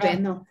 Gripe,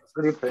 no.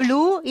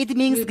 Flu, it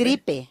means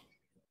gripe.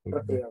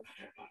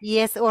 Y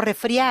es o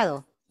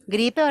resfriado.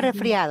 Gripe o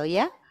resfriado,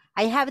 ¿ya?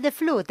 I have the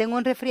flu, tengo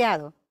un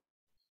resfriado.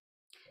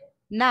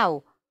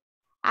 Now,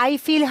 I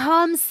feel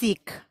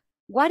homesick.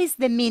 What is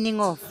the meaning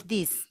of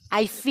this?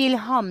 I feel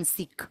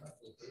homesick.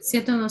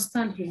 Siento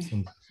nostalgia.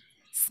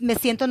 Me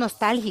siento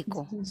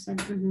nostálgico.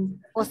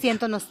 O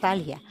siento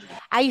nostalgia.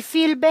 I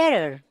feel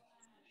better.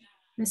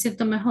 Me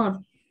siento mejor.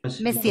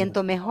 Me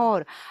siento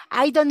mejor.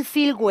 I don't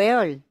feel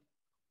well.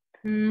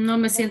 No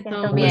me siento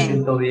No me bien.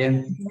 siento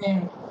bien.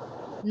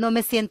 No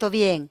me siento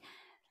bien.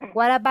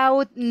 What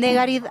about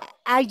negative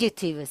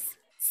adjectives?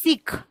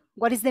 Sick.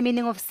 What is the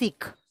meaning of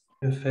sick?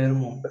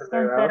 Enfermo.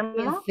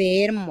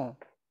 Enfermo.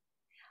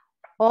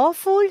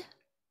 Awful.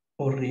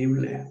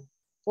 Horrible.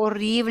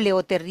 Horrible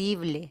o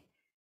terrible.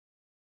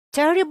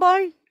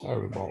 Terrible.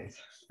 Terrible.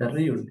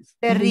 Terrible.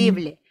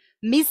 Terrible.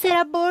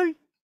 Miserable.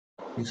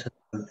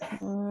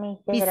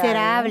 Miserable.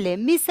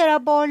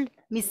 Miserable.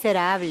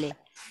 Miserable.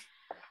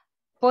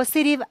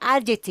 Positive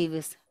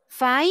adjectives.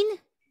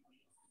 Fine.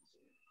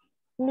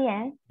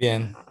 Bien.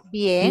 Bien.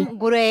 Bien.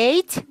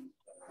 Great.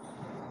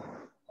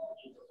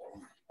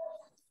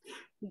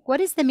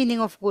 What is the meaning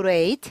of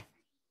great?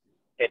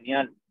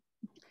 Genial.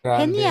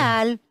 Grande.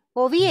 Genial.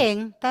 O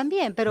bien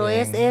también, pero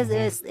Bien,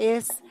 es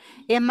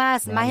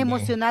más Grande.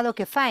 emocionado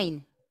que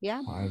fine.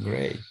 ¿Ya? Ah,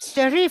 great.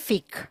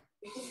 Terrific.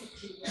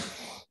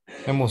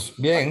 Hemos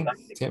bien,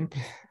 siempre.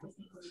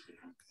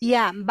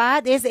 Ya,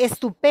 bad es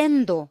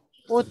estupendo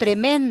o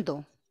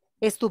tremendo.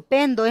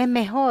 Estupendo es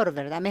mejor,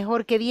 ¿verdad?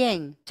 Mejor que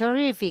bien.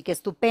 Terrific,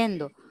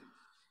 estupendo.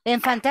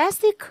 En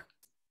fantastic?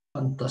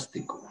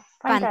 Fantástico.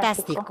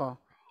 Fantástico.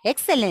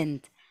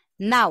 Excellent.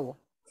 Now,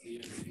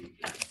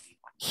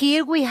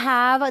 here we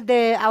have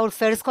our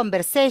first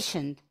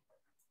conversation.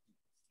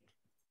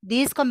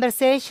 This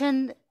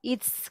conversation,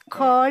 it's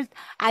called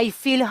I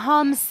feel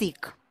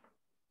homesick.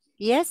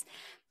 Yes?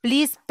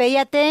 Please pay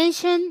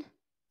attention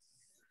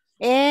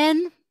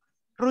and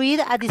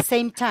read at the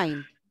same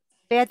time.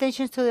 Pay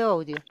attention to the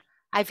audio.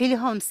 I feel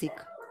homesick.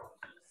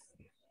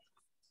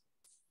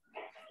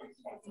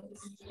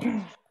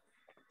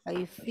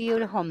 I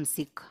feel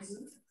homesick.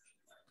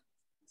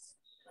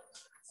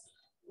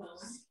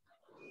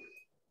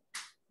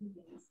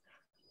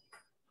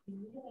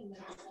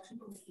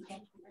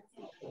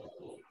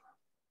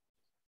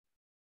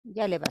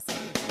 Ya le vas a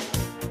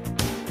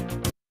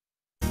ver.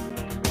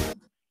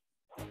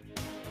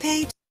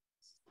 Page.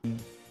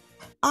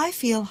 I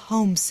feel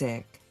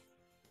homesick.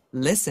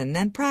 Listen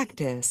and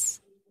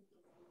practice.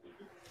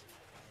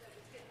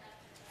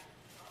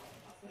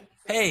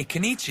 Hey,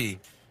 Kenichi,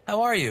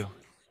 how are you?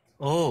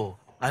 Oh,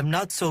 I'm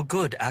not so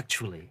good,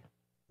 actually.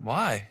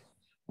 Why?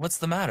 What's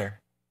the matter?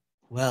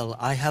 Well,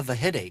 I have a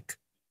headache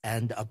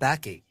and a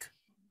backache.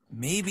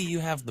 Maybe you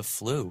have the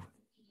flu.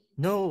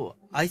 No,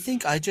 I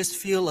think I just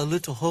feel a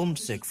little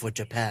homesick for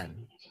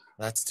Japan.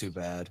 That's too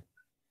bad.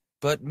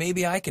 But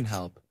maybe I can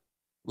help.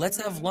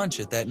 Let's have lunch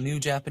at that new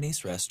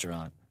Japanese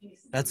restaurant.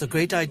 That's a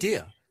great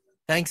idea.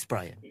 Thanks,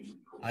 Brian.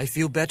 I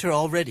feel better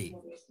already.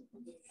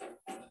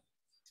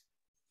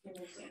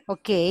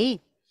 Okay,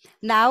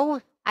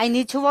 now I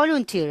need 2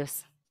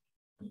 volunteers.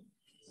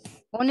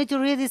 Only to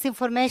read this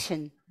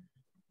information.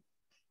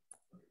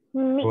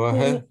 Go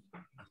ahead.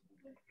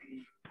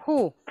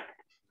 Who?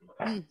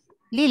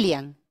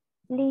 Lillian.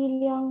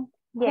 Lillian.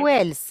 Who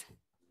else?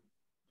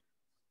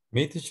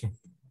 Me, teacher.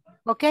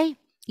 Okay,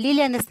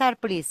 Lillian,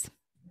 start, please.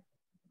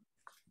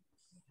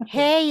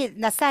 Hey,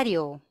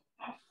 Nazario.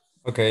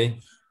 Okay,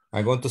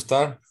 I'm going to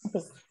start.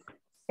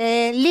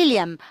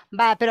 Lillian,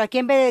 va, pero aquí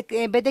en vez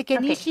de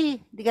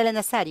Kenichi, dígale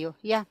Nazario.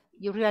 Yeah,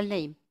 your real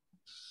name.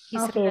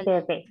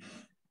 Okay.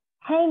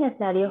 Hey,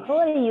 Nazario, how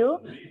are you?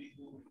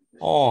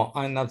 Oh,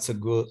 I'm not so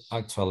good,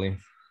 actually.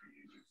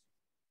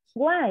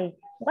 Why?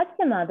 What's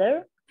the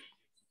matter?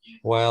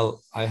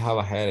 Well, I have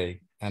a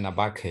headache and a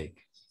backache.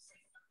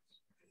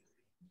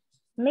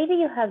 Maybe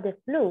you have the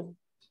flu.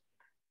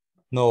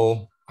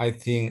 No, I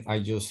think I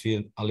just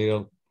feel a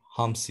little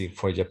homesick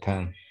for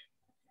Japan.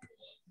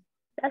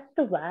 That's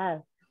too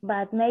bad.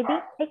 But maybe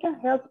I can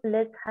help.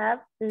 Let's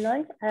have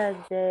lunch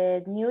at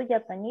the new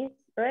Japanese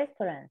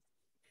restaurant.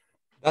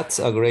 That's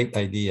a great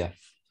idea.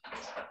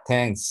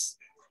 Thanks.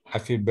 I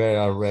feel better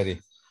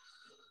already.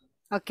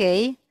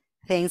 Okay,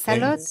 thanks a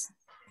lot.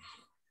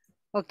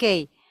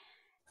 Okay,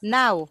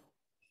 now,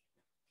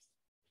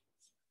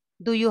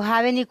 do you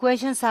have any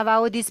questions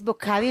about this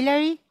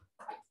vocabulary?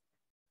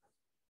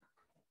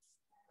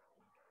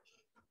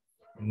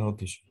 No,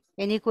 teacher.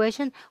 Any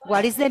question?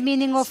 What is the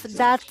meaning of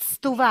that's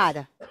too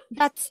bad?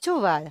 That's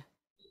too bad.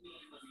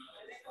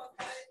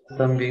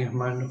 También es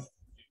malo.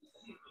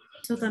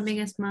 Eso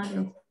también es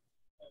malo.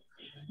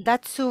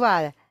 That's too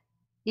bad.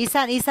 It's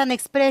an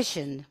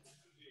expression.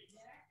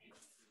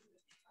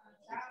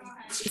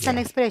 It's an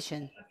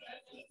expression.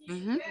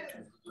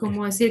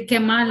 Como decir qué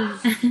mal.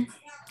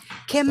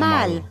 Qué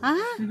mal.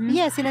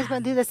 Yes, in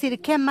Spanish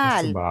decir qué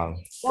mal.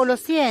 O lo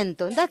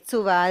siento. That's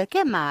too bad.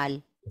 Qué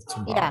mal.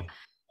 Yeah.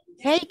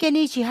 Hey,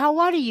 Kenichi, how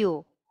are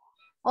you?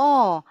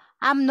 Oh,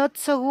 I'm not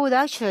so good,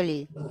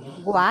 actually.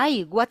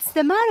 Why? What's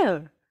the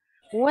matter?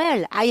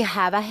 Well, I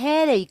have a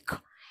headache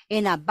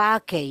and a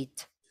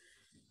backache.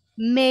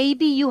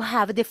 Maybe you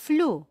have the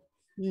flu.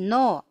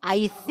 No,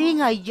 I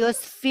think I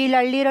just feel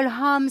a little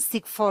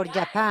homesick for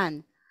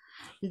Japan.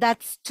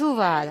 That's too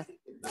bad.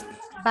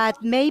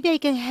 But maybe I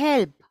can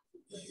help.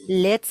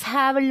 Let's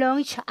have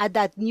lunch at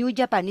that new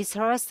Japanese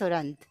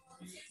restaurant.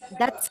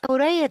 That's a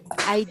great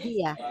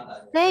idea.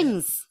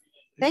 Thanks.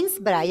 Thanks,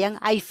 Brian.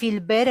 I feel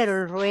better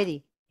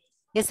already.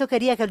 Eso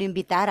quería que lo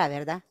invitara,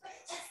 ¿verdad?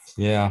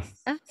 Yeah.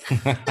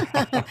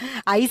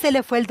 Ahí se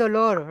le fue el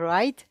dolor,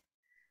 right?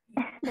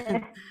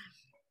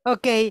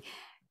 Okay.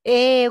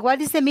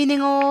 What is the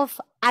meaning of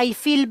I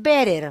feel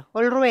better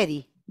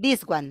already?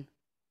 This one.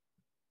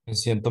 Me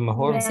siento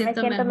mejor. Me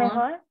siento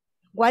mejor.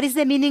 What is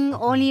the meaning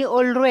only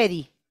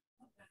already?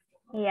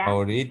 Yeah.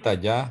 Ahorita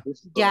ya.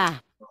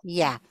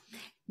 Ya.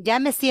 Ya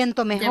me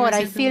siento mejor.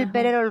 I feel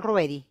better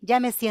already. Ya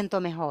me siento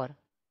mejor.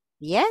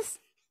 Yes?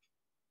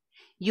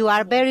 You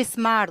are very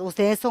smart.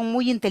 Ustedes son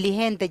muy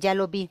inteligentes, ya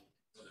lo vi.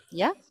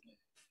 ¿Ya?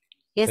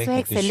 Eso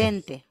es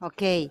excelente.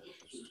 Ok.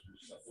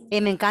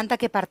 Me encanta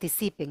que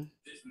participen.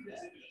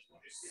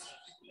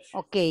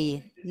 Ok.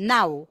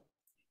 Now.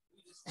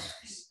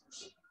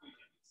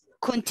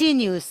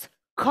 Continues.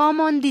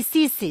 Common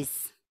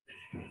diseases.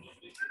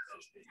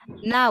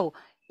 Now,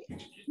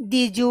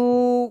 did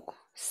you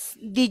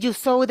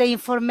saw the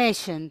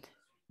information?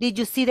 Did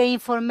you see the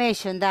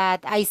information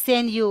that I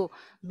sent you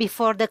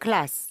before the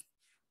class?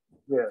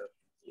 Yes.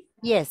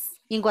 Yes,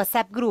 in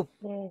WhatsApp group.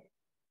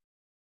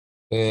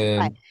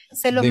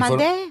 Se los the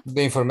mandé.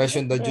 The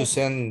information that you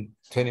sent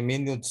 20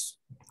 minutes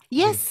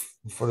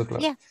before the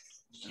class. Yeah.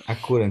 I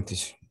couldn't.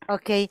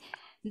 Ok.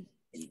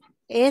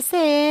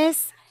 Ese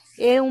es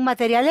un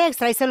material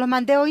extra y se los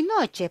mandé hoy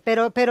noche,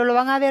 pero lo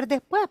van a ver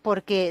después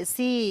porque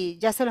sí,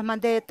 ya se los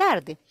mandé de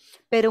tarde.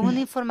 Pero es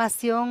una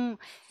información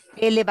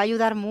que le va a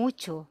ayudar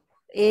mucho.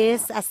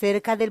 Es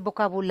acerca del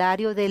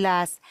vocabulario de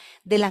las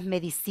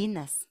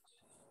medicinas.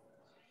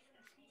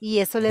 Y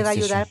eso le va a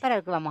ayudar para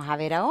lo que vamos a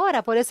ver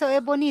ahora. Por eso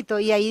es bonito.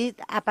 Y ahí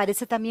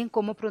aparece también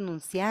cómo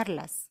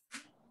pronunciarlas.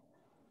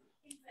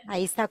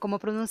 Ahí está cómo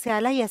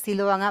pronunciarlas y así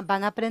lo van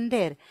a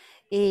aprender.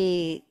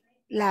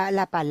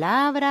 La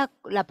palabra,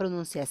 la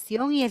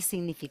pronunciación y el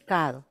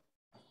significado.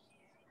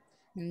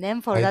 And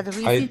then for that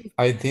reason,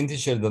 I think,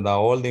 teacher, that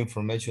all the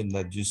information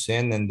that you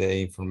send and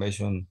the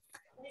information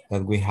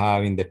that we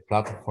have in the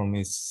platform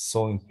is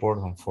so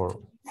important for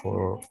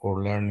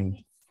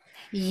learning.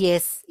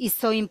 Yes, it's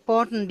so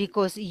important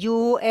because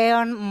you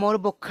earn more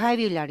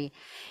vocabulary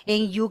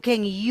and you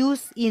can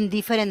use in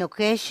different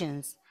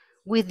occasions.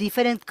 with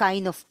different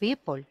kind of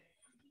people. At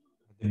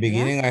the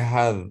beginning, I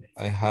had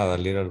a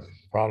little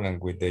problem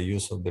with the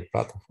use of the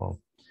platform,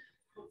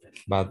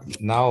 but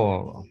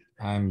now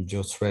I'm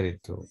just ready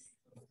to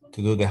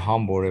do the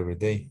homework every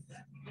day.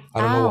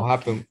 I don't know what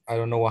happened. I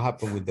don't know what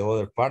happened with the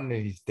other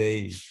partners if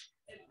they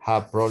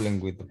have problem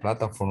with the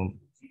platform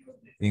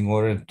in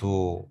order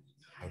to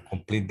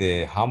complete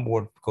the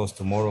homework, because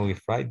tomorrow is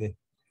Friday.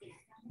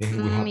 We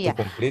have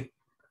to complete.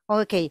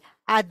 Okay,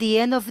 at the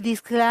end of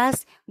this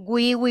class,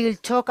 we will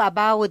talk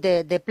about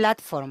the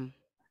platform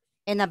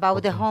and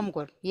about the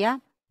homework, yeah?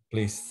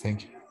 Please,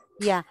 thank you.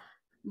 Yeah,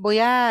 voy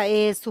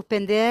a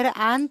suspender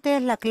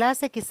antes la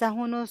clase, quizás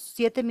unos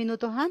 7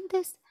 minutos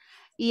antes,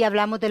 y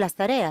hablamos de las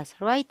tareas,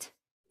 right?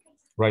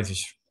 Right,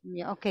 teacher.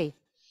 Yeah, okay.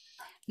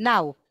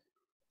 Now,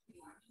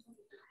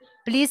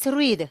 please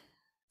read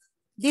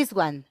this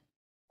one.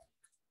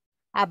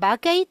 A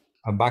backache.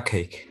 A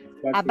backache.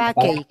 A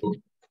backache.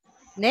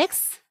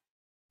 Next.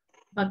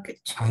 Bucket.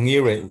 An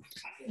earache.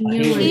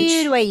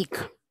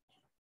 Earache.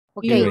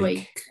 Okay,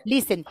 Earache.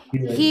 listen.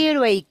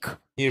 Earache.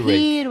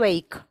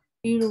 Earache.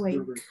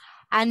 Earache.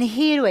 An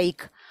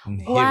earache.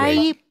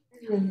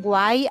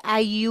 Why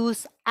I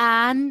use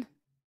an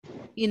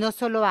y no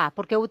solo a?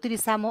 ¿Por qué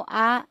utilizamos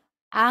a,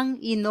 an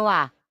y no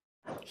a?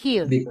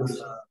 Here.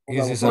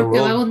 Porque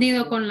va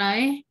unido con la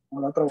E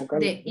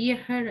de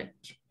ear.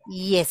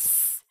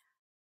 Yes.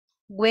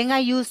 When I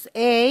use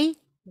a,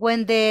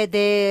 when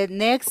the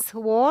next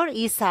word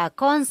is a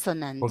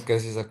consonant. Porque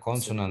this is a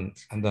consonant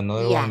and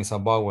another one is a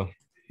vowel.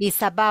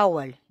 It's a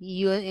vowel.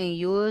 You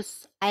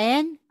use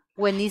an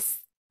when it's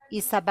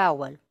a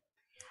vowel.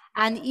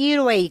 An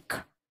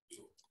earache.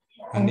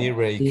 An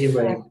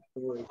earache.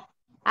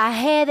 A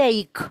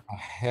headache. A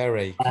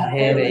headache. A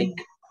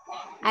headache.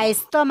 A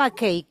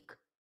stomachache.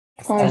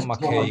 A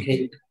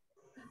stomachache.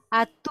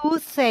 A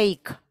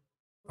toothache.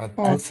 A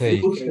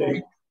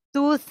toothache.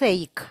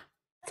 Toothache.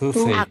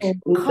 Toothache. A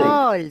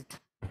cold.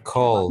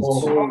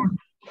 Cold.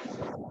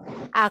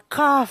 A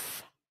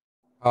cough.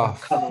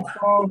 Cough.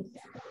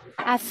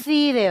 A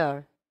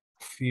fever.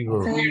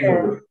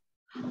 Fever.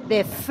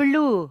 The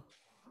flu.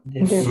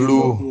 The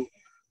flu.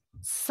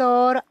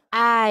 Sore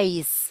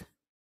eyes.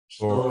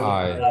 Sore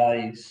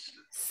eyes.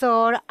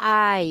 Sore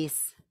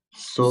eyes.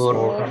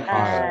 Sore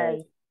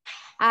eyes.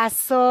 A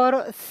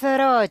sore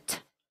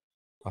throat.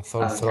 A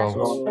sore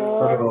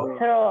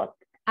throat.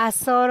 A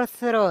sore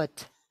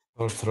throat.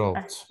 Sore throat.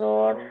 A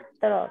sore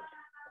throat.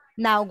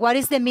 Now, what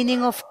is the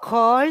meaning of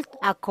cold?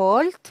 A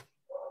cold?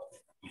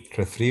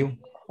 Resfrío.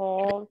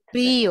 Cold.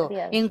 Frío.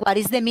 And what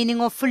is the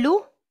meaning of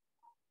flu?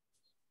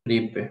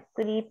 Gripe.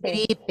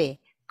 Gripe.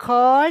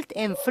 Cold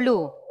and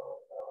flu.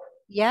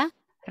 ¿Ya?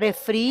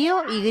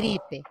 Resfrío y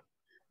gripe.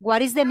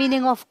 What is the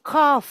meaning of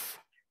cough?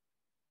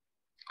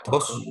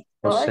 Tos.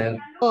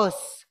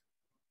 Tos.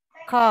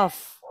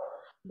 Cough.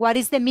 What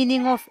is the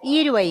meaning of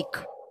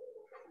earache?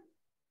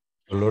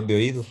 Dolor de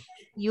oído.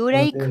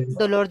 Earache,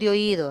 dolor de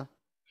oído.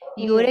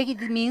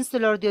 Earache means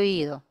dolor de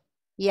oído.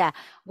 Yeah.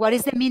 What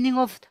is the meaning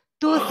of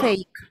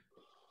toothache?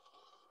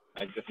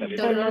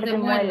 Dolor de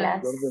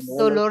muelas.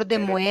 Dolor de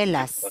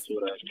muelas.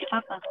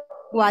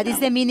 What is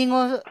the meaning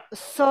of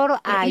sore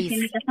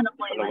eyes?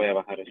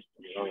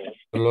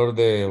 Dolor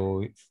de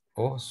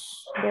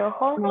ojos. ¿De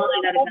ojos?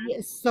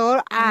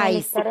 Sore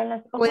eyes.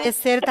 Puede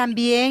ser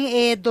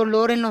también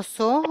dolor en los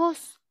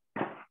ojos.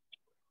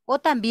 O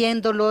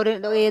también dolor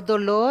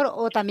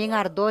o también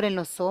ardor en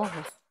los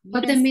ojos.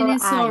 What the meaning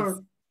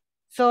sore?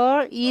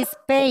 Sore is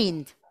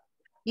pain.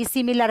 Is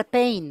similar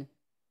pain.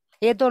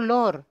 Es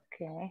dolor.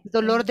 Okay.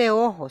 Dolor de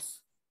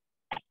ojos.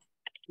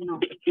 No.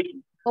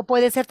 O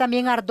puede ser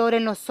también ardor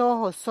en los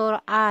ojos.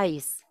 Sore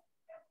eyes.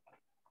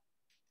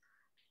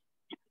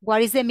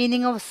 What is the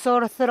meaning of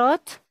sore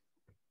throat?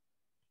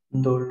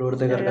 Dolor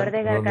de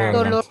garganta.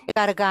 Dolor de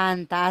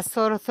garganta. A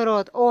sore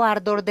throat o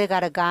ardor de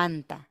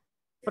garganta.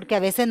 Porque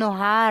a veces nos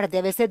arde,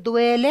 a veces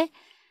duele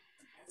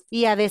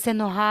y a veces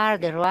nos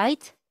arde,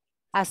 right?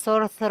 A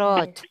sore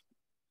throat.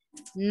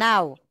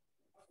 Now,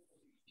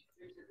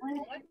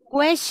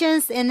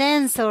 questions and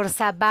answers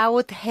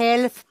about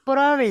health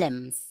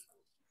problems.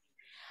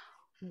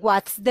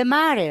 What's the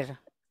matter?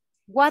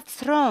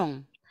 What's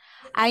wrong?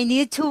 I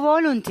need 2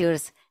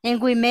 volunteers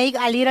and we make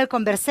a little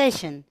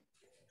conversation.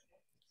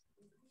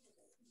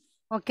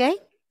 Okay?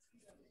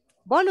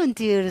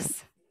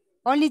 Volunteers,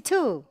 only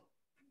 2.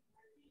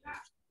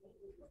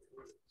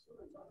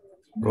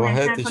 Go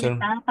ahead, teacher.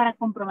 Para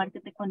comprobar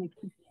que te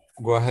conectes.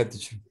 Go ahead,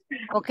 teacher.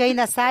 Okay,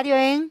 Nazario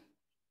and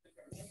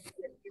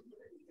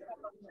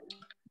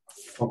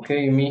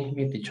Okay, me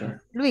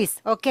teacher. Luis,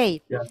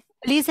 okay. Yeah.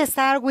 Please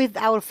start with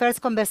our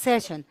first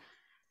conversation.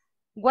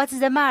 What's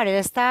the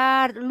matter?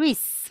 Start,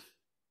 Luis.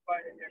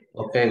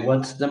 Okay,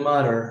 what's the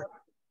matter?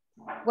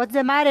 What's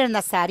the matter,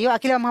 Nazario?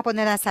 Aquí le vamos a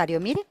poner Nazario,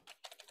 mire.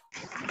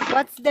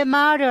 What's the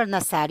matter,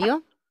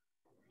 Nazario?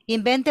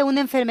 Invente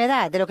una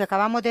enfermedad de lo que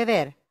acabamos de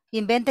ver.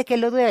 Invente que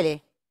lo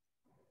duele.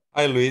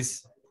 Hi,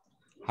 Luis.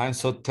 I'm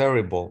so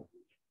terrible.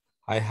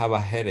 I have a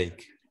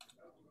headache.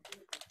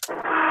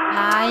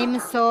 I'm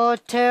so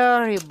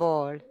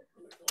terrible.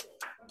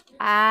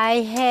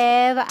 I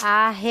have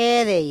a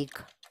headache.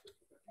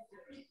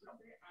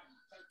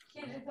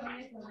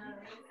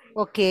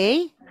 Ok.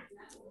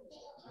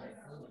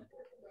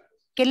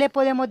 ¿Qué le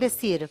podemos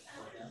decir?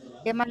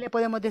 ¿Qué más le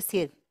podemos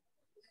decir?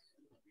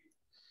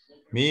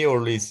 Me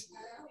or Liz?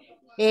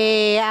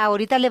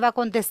 Ahorita le va a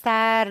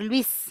contestar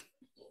Luis.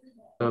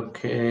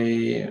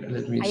 Okay,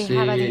 let me I see.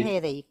 have a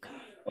headache.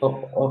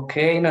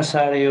 Okay,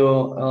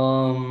 Nazario.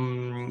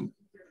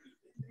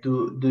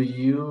 Do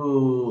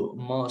you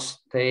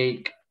must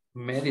take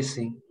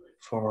medicine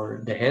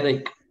for the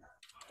headache?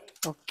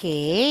 Ok.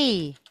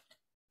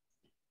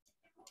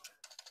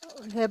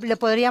 Le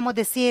podríamos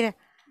decir,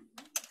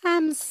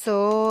 I'm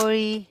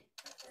sorry.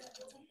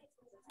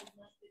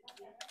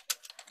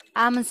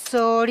 I'm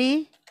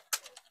sorry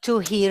to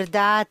hear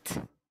that.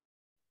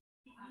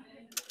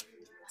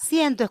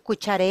 Siento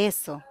escuchar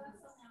eso.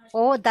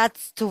 Oh,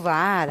 that's too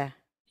bad.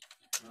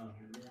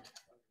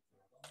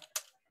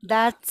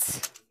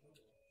 That's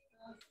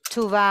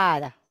too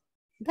bad.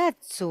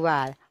 That's too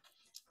bad.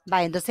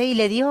 Va, entonces, y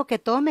le dijo que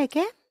tome,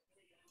 ¿qué?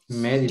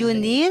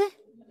 Medicine.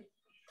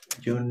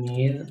 You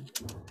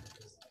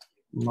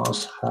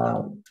must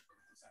have.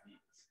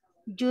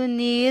 You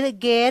need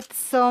get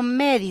some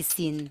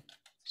medicine.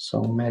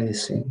 Some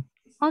medicine.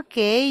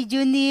 Okay,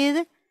 you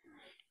need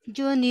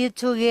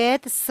to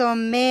get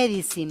some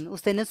medicine.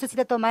 Usted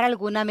necesita tomar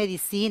alguna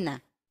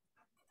medicina.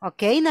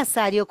 Okay,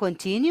 Nazario,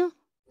 continue.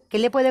 ¿Qué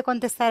le puede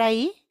contestar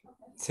ahí?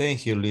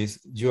 Thank you, Liz.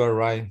 You are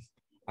right.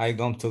 I'm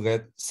going to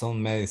get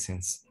some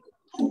medicines.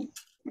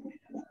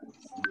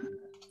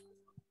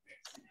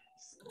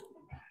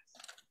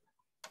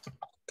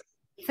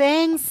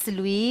 Thanks,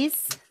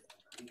 Luis.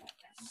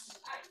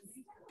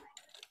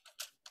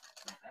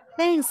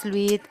 Thanks,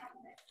 Luis.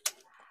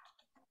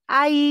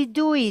 I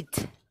do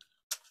it.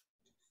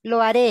 Lo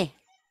haré.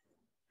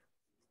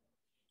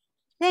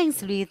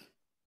 Thanks, Luis.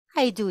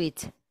 I do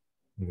it.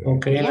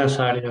 Okay, Yeah.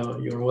 Nazario,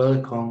 you're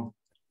welcome.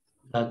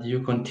 That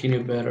you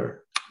continue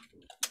better.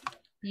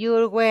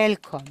 You're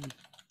welcome.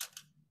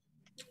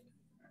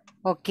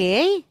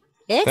 Okay.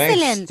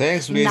 Excellent.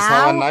 Thanks, Luis. Now,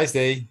 have a nice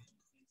day.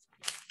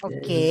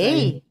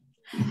 Okay.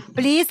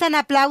 Please, an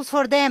applause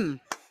for them.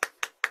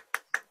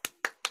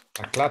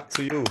 A clap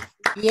to you.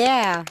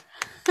 Yeah.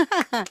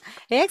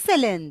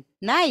 Excellent.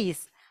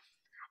 Nice.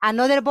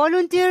 Another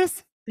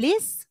volunteers,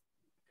 please.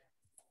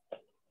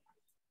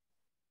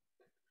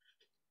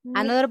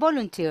 Another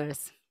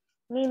volunteers.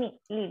 Mimi.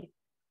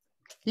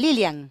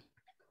 Lilian.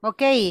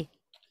 Okay.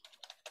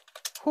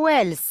 Who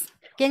else?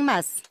 ¿Quién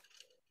más?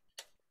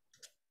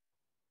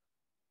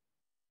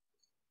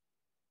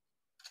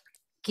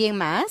 ¿Quién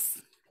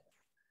más?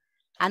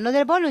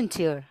 Another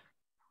volunteer.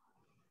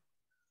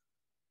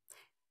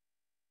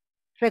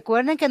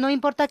 Recuerden que no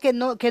importa que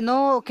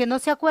no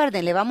se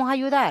acuerden, le vamos a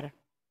ayudar.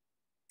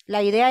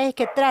 La idea es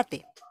que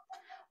trate.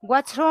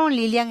 What's wrong,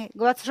 Lilian?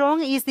 What's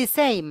wrong is the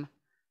same.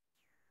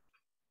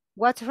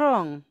 What's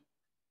wrong?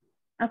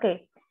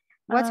 Okay.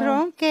 What's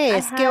wrong? ¿Qué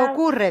es? ¿Qué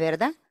ocurre,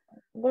 verdad?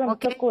 Bueno,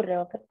 ¿qué ocurre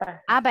o qué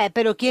pasa? Ah,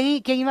 pero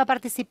 ¿quién iba a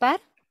participar?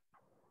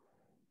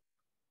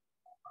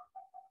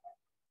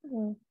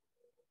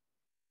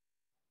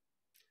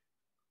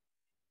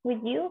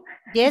 With you?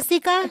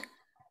 Jessica.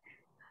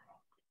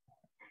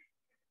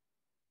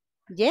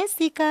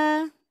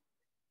 Jessica.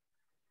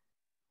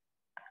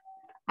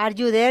 Are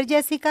you there,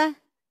 Jessica?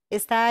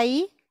 ¿Está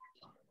ahí?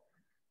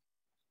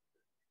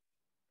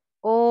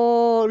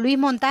 ¿O Luis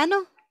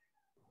Montano?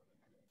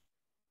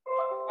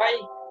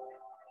 Hi.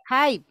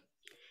 Hi.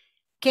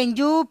 Can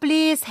you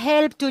please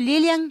help to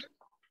Lilian?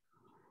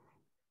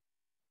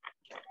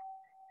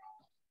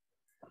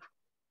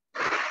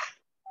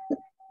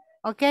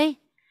 Okay.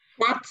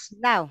 What?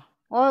 Now.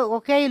 Oh,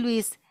 okay,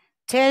 Luis.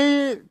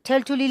 Tell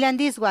to Lilian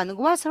this one.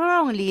 What's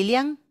wrong,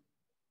 Lilian?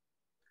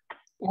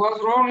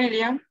 What's wrong,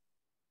 Lilian?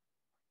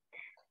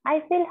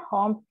 I feel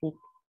homesick.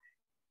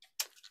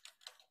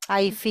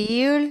 I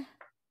feel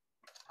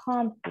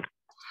Homesick.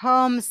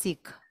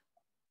 homesick.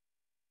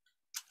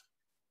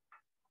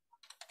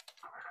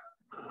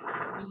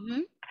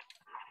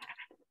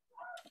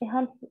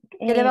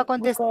 ¿Qué le va a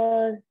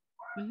contestar?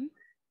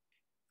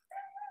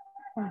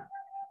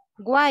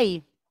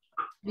 Why?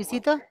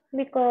 Luisito.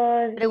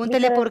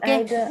 Pregúntele por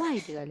qué. Why,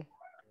 dígale.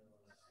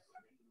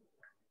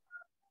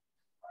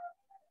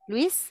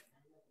 Luis.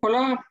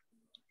 Hola.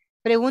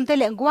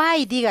 Pregúntele,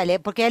 why, dígale,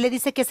 porque ella le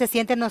dice que se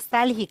siente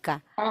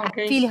nostálgica.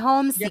 Okay. I feel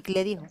homesick,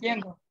 le dijo.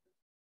 Entiendo.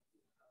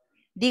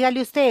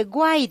 Dígale usted,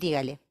 why,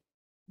 dígale.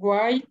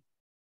 Why?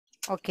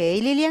 Ok,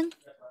 Lilian.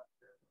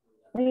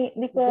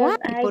 Because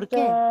Why? ¿Por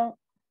qué?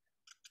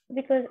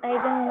 Because I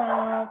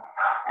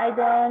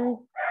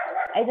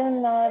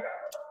don't not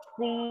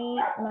see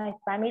my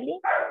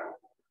family.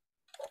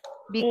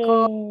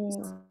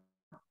 Because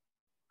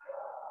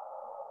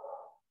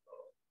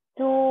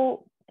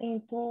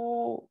in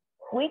 2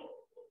 weeks.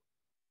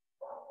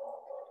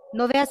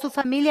 ¿No ve a su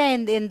familia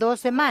en 2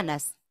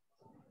 semanas?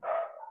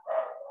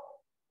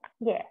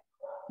 Yeah.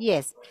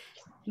 Yes.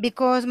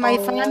 Because my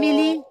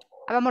family,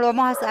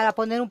 vamos a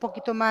poner un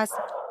poquito más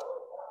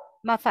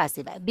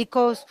fácil.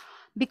 Because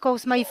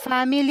because my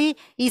family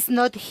is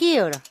not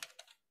here.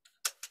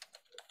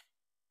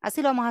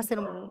 Así lo vamos a hacer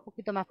un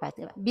poquito más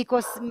fácil.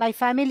 Because my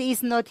family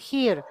is not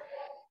here.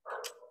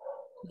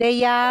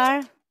 They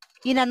are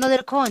in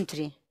another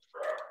country.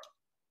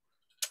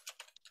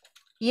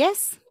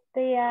 Yes?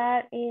 They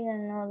are in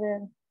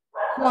another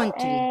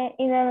country.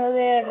 In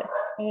another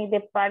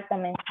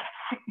department.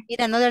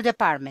 In another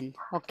department.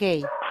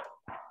 Ok.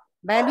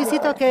 Vaya,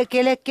 Luisito,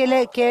 ¿qué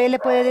le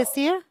puede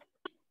decir?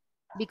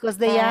 Because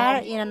they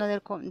are in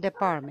another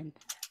department.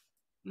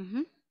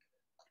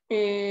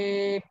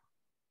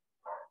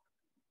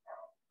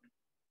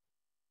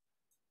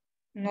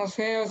 No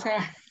sé, o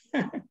sea.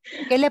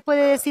 ¿Qué le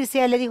puede decir si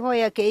él le dijo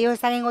que ellos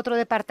están en otro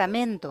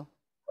departamento?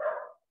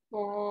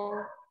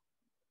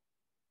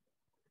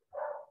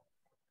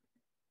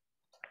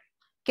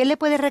 ¿Qué le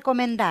puede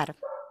recomendar?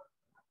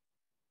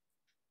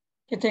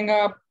 Que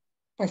tenga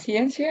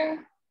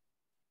paciencia.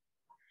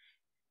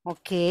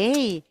 Ok.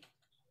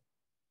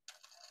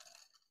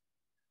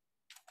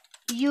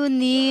 You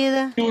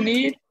need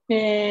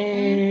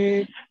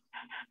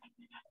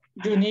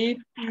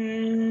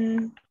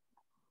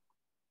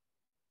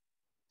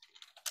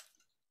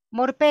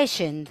more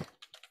patient.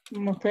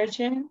 More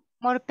patient.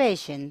 More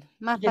patient.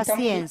 Más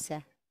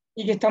paciencia.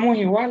 Y que estamos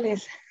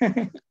iguales.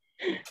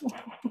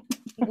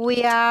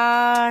 We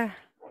are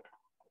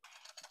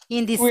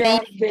in the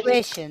same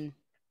situation.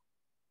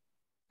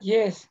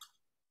 Yes.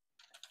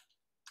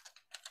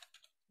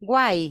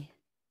 Why?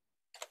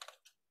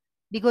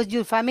 Because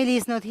your family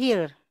is not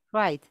here,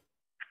 right?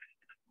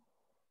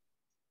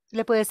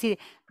 Le puedo decir,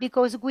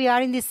 because we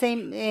are in the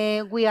same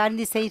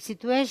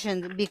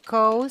situation,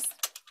 because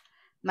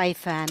my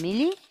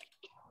family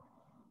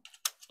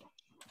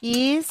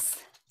is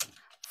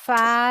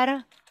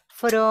far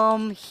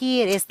from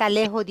here. Está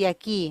lejos de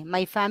aquí.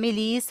 My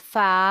family is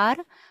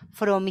far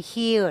from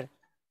here.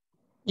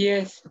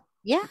 Yes.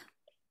 Yeah.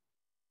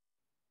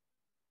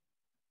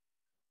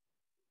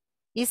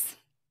 Is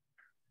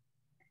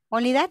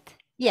only that?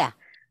 Yeah.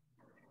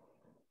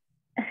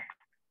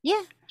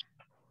 Yeah.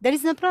 There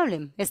is no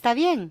problem. Está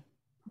bien.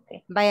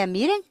 Okay. Vaya,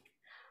 miren.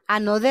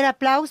 Another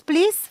applause,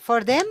 please,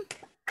 for them.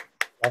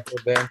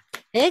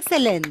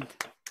 Excellent.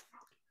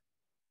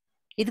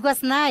 It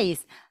was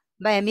nice.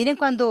 Vaya, miren,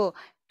 cuando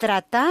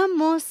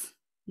tratamos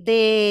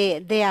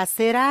de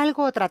hacer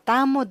algo,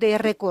 tratamos de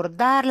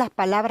recordar las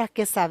palabras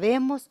que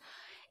sabemos,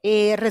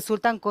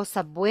 resultan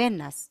cosas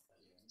buenas.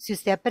 Si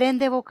usted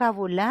aprende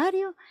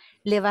vocabulario,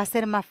 le va a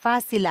ser más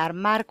fácil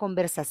armar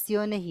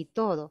conversaciones y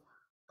todo,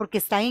 porque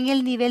están en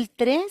el nivel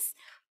 3,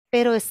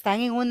 pero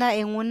están en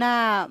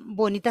una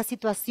bonita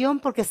situación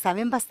porque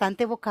saben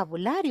bastante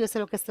vocabulario. Eso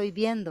es lo que estoy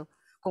viendo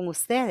con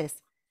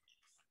ustedes.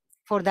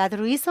 For that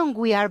reason,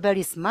 we are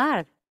very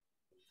smart.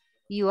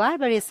 You are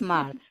very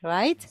smart,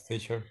 right?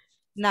 Teacher.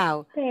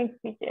 Now. Thanks,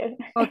 teacher.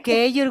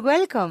 Okay, you're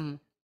welcome.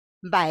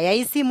 Vaya,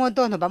 hicimos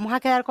dos. Nos vamos a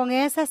quedar con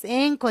esas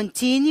and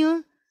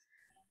continue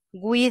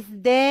with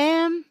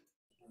the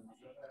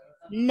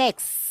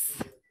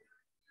next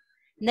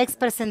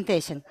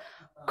presentation.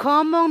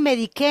 Common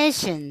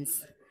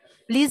medications.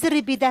 Please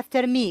repeat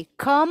after me.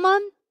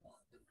 Common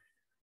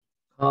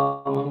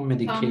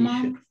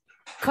medication.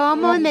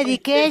 Common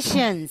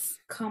medications.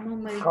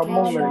 Common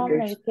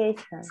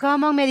medications.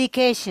 Common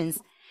medications.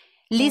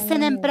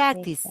 Listen and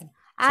practice.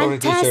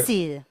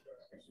 Antacid.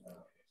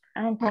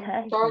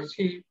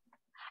 Antacid.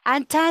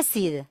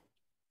 Antacid.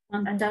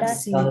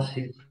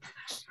 Antacid.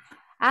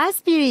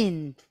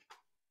 Aspirin.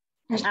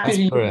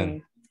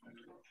 Aspirin.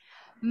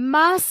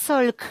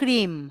 Muscle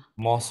cream.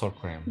 Muscle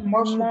cream.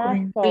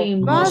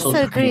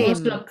 Muscle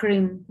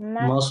cream.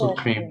 Muscle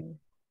cream.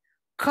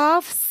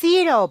 Cough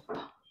syrup.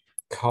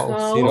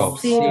 Cough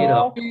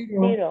syrup.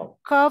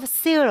 Cough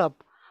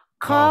syrup.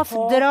 Cough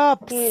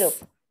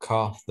drops.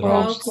 Cough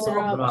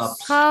drops.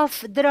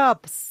 Cough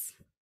drops.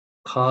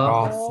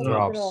 Cough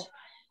drops.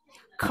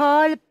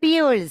 Cold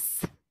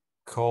pills.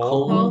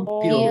 Cold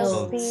pills.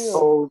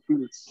 Cold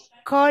pills.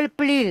 Cold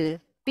pills.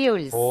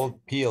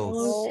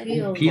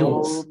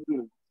 Pills.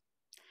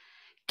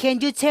 Can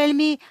you tell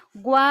me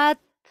what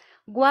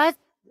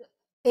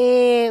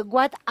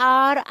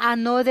are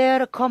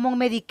another common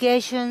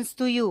medications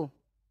to you?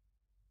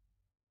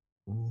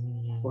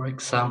 For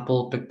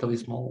example,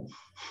 Pepto-Bismol.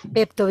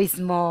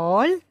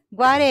 Pepto-Bismol.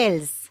 What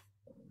else?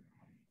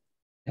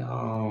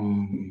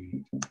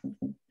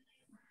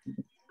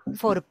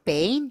 For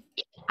pain,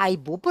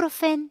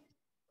 ibuprofen.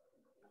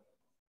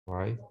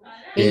 Right.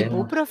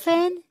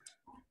 Ibuprofen.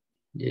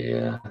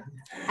 Yeah.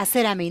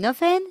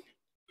 Acetaminophen.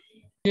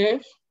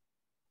 Yes.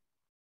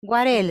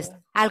 What else?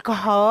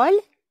 Alcohol.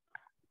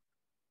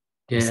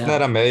 Yeah. It's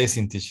not a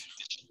medicine, teacher.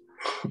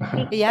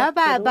 Yeah,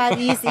 but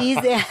is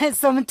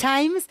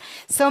sometimes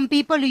some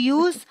people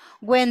use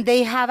when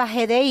they have a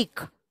headache.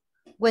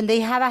 When they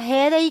have a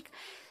headache,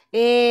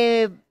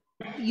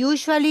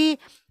 usually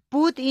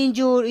put in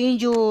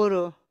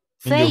your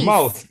In your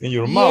mouth. In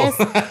your mouth.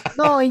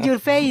 No, in your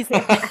face.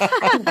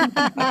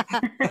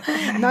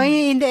 No,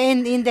 in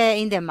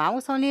the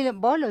mouth, only the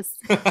bolos.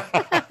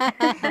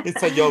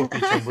 It's a joke,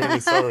 teacher. I'm really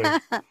sorry.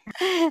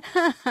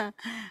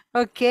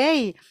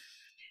 Okay.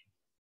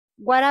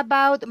 What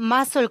about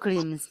muscle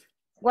creams?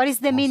 What is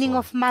the meaning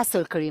of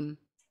muscle cream?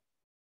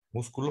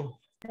 Músculo.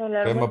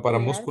 Dolor Crema para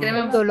muscular.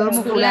 músculo. Dolor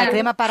muscular,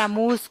 crema para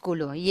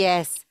músculo.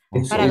 Yes.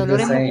 Para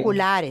dolores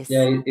musculares.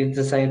 Yeah, it's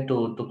the same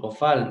to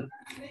Cofal.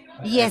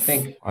 Yes. I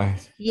think.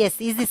 Yes,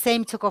 it's the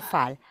same to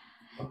Cofal.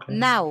 Okay.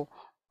 Now,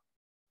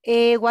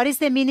 what is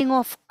the meaning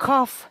of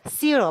cough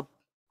syrup?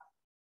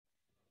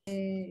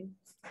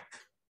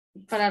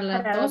 Para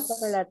la tos.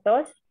 Para la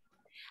tos.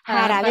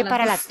 Jarabe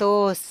para la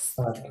tos.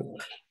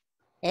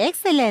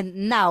 Excellent.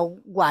 Now,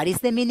 what is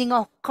the meaning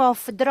of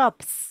cough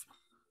drops?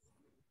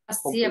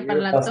 Pastilla para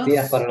la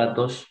Pastillas tos. para la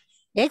tos.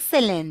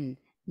 Excellent.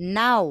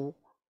 Now,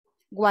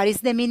 what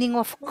is the meaning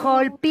of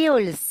cold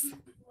pills?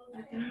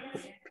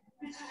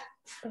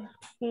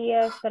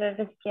 Pastillas para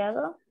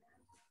resfriado.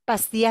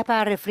 Pastillas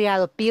para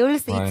resfriado.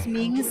 Pills, it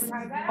means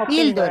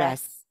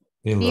píldoras.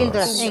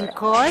 Píldoras. And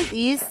cold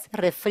is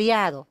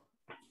resfriado.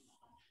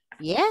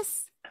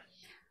 Yes?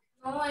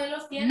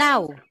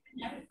 Now,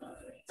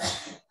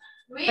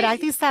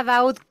 practice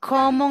about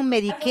common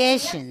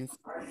medications.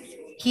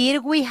 Here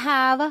we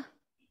have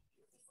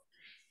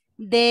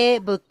the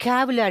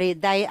vocabulary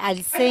that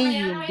I'll send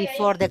you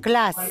before the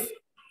class.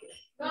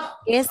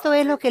 Esto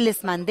es lo que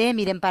les mandé,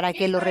 miren, para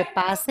que lo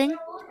repasen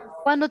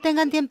cuando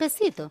tengan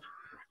tiempecito.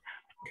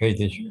 Okay,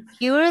 teacher.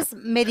 Here's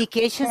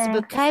medications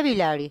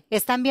vocabulary.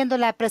 Están viendo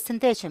la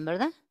presentation,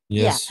 ¿verdad?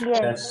 Yes.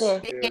 Yeah. Yes.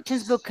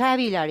 Medications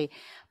vocabulary.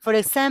 For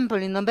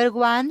example, in number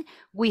 1,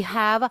 we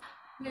have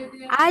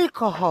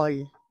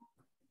alcohol.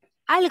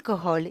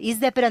 Alcohol is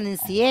the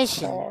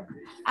pronunciation.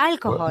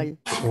 Alcohol.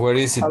 Where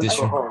is it,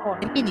 teacher?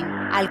 The meaning,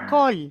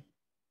 alcohol.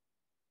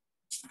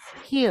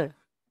 Here.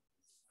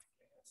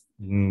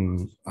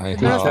 I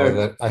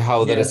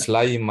have that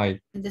slide in my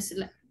no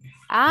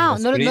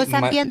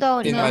están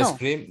viendo. In my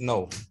screen,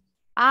 no.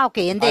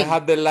 Okay, and then I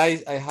had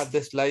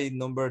the slide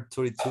number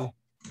 32.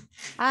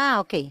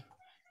 Okay.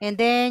 And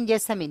then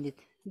just a minute.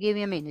 Give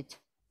me a minute.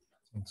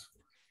 Thanks.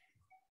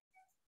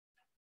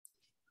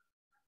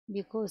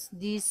 Because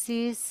this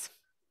is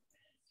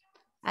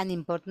an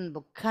important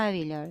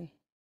vocabulary.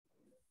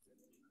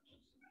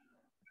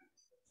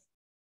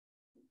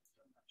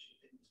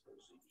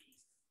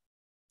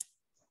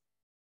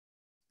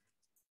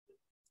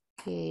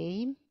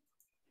 Okay.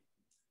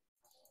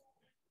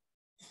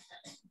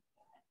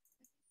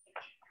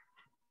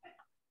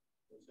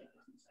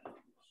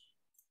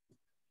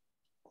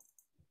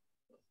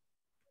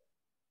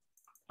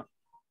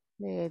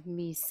 Let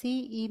me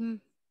see if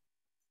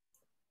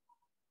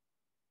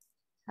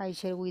I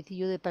share with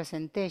you the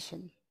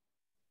presentation.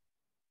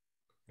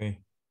 Okay.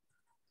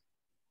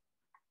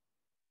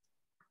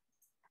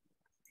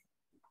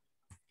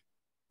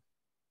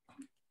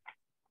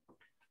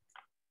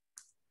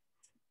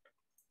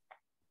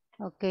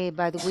 Okay,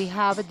 but we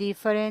have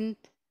different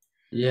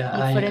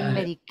Yeah,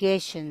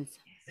 medications.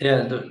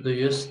 Yeah, do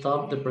you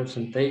stop the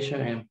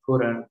presentation and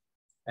put it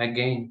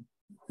again?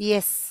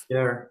 Yes.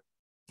 There.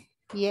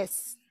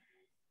 Yes.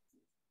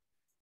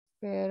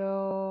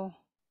 Pero,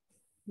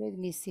 let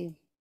me see.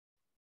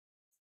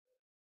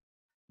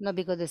 No,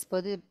 because the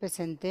spotted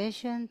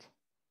presentation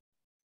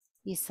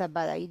is a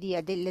bad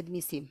idea. Let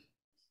me see.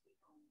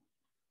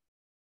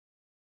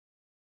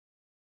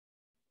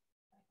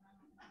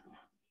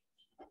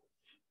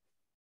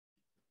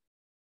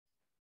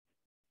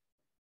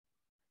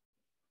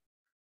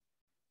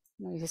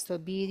 No, it's a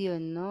video,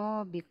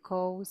 no,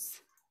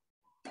 because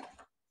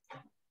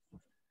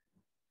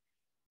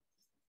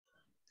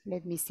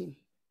let me see.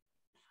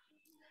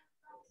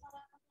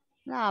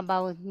 Now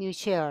about new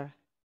share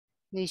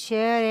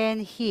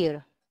and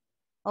here.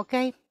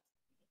 Okay.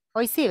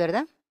 Hoy sí,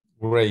 ¿verdad?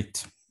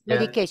 Great.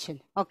 Medication.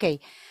 Yeah. Okay.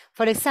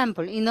 For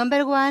example, in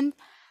number 1,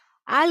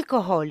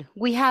 alcohol.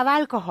 We have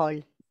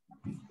alcohol.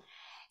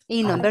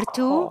 In number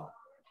 2,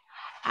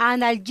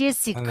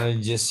 analgesic.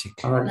 Analgesic.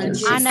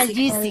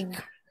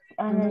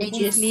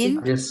 It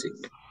means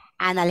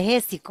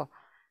analgésico.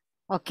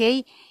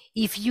 Okay.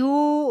 If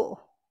you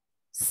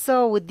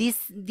saw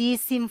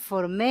this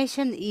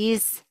information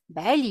is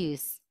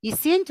values,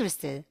 is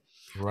interested.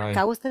 Right.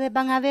 Acá ustedes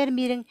van a ver,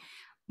 miren,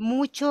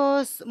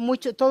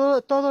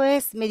 todo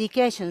es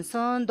medication,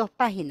 son 2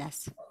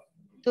 páginas,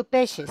 2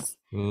 pages.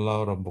 A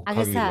lot of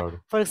vocabulary.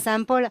 For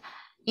example,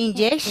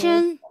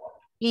 injection,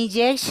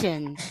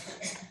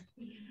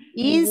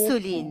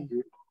 insulin,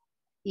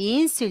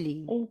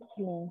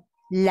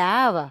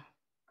 lava,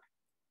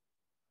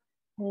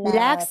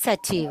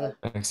 laxative.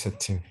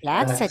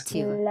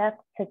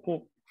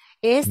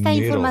 Esta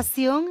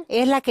información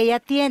es la que ya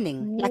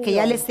tienen, la que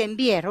ya les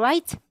envié,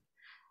 right?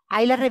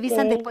 Ahí la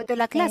revisan después de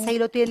la clase, ahí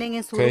lo tienen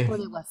en su grupo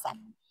de WhatsApp.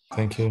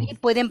 Thank you. Y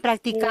pueden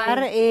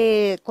practicar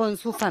con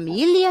su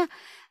familia,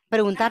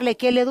 preguntarle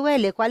qué le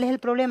duele, cuál es el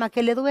problema,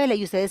 qué le duele,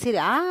 y usted decir,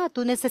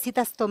 tú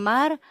necesitas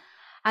tomar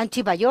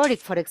antibiotic,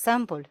 for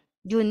example.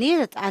 You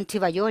need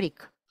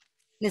antibiotic.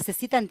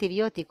 necesita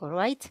antibiótico,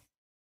 right?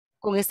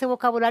 Con este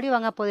vocabulario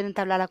van a poder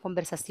entablar la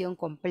conversación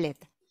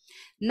completa.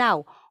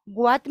 Now,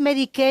 what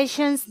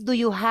medications do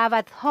you have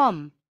at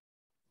home?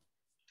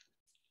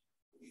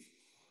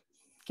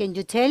 Can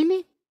you tell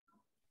me?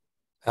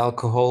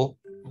 Alcohol,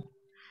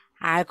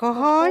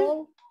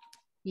 Alcohol.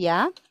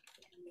 Yeah.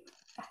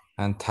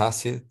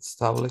 antacid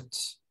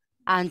tablets,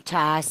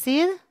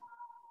 Antacid.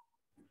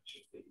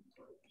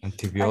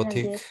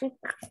 antibiotic.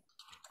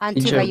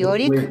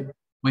 Antibiotic.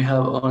 We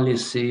have only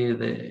see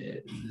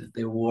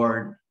the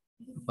word,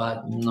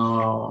 but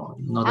no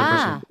the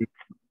presentation.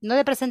 No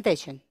the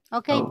presentation.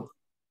 Okay. No.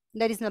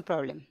 That is no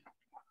problem.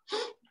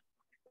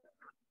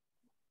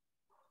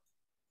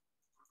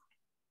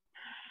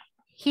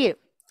 Here.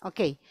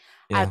 Okay.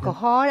 Yeah.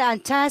 Alcohol,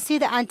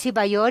 antacid,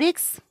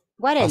 antibiotics.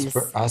 What else?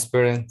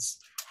 Aspirins.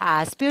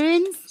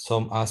 Aspirins.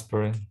 Some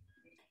aspirin.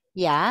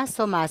 Yeah,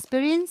 some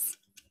aspirins.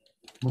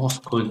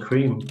 Muscle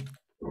cream.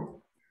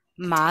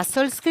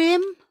 Muscle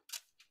cream.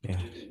 Yeah.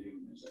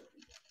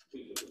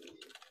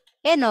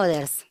 And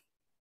others,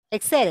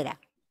 etc.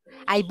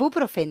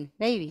 Ibuprofen,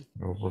 maybe.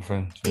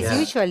 Ibuprofen. It's Yeah.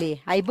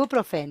 usually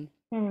ibuprofen.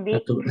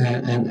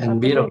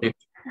 And Virorip.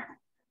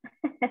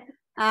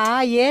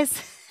 Yes.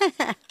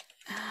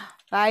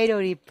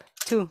 Virorip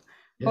too.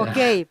 Yeah.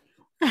 Okay.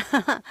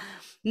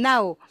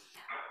 Now,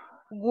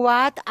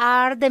 what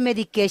are the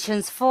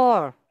medications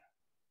for?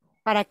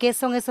 ¿Para qué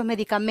son esos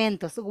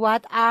medicamentos?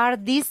 What are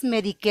these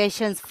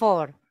medications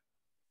for?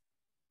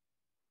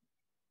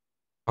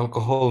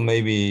 Alcohol,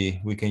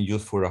 maybe we can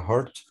use for a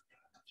heart.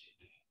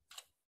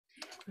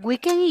 We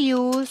can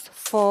use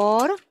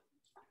for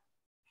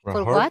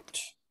For what?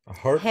 A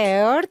heart.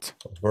 Heart.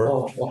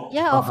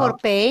 Yeah, or for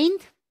pain.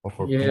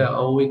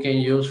 Or we can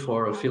use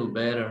for feel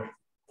better.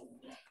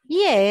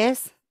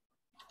 Yes.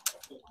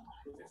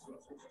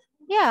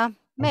 Yeah,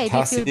 maybe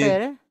feel Antacid.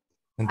 better.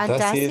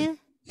 Antacid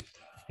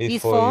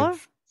is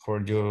for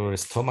your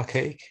stomach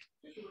ache.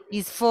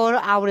 Is for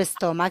our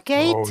stomach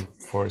ache.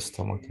 For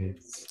stomach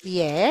ache.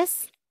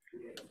 Yes.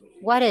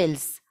 What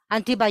else?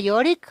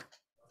 Antibiotic.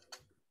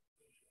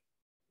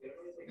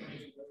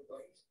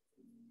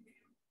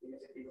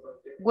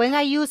 When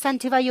I use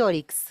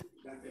antibiotics?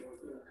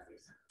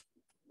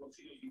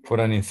 For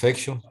an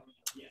infection.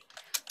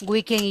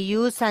 We can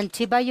use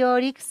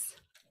antibiotics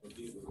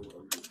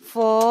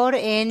for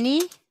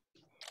any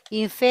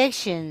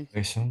infection.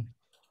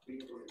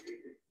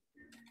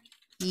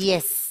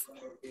 Yes.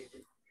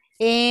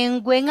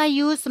 And when I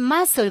use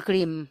muscle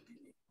cream?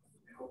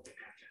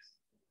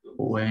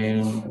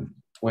 When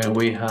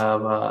we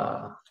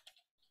have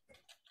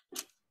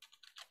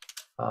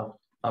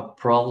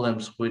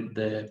problems with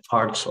the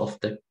parts of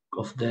the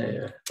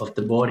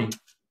body.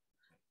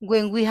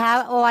 When we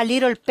have a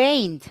little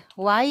pain,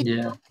 right?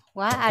 Yeah.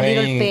 What? A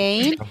little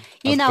pain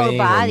in our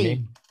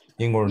body.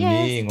 In our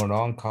knee, in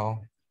our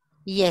ankle.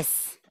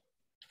 Yes.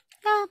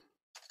 Yeah.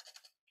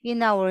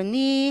 In our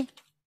knee,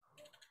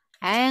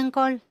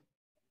 ankle.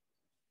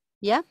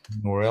 Yeah.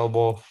 In our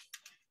elbow.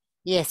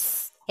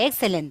 Yes.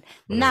 Excellent.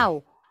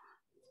 Now,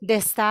 the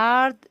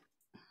start.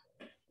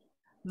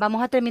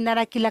 Vamos a terminar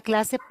aquí la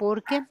clase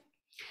porque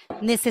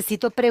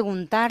necesito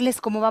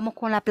preguntarles cómo vamos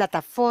con la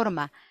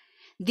plataforma.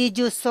 Did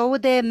you saw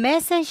the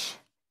message?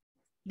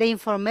 The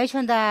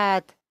information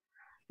that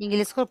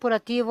Inglés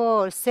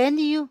Corporativo sent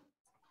you?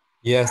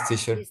 Yes,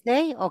 teacher. This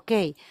day?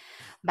 Ok.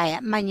 Vaya,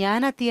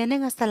 mañana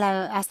tienen hasta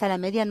la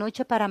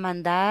medianoche para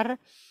mandar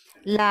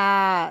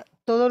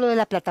todo lo de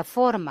la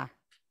plataforma.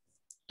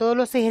 Todos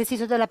los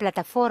ejercicios de la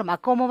plataforma.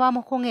 ¿Cómo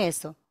vamos con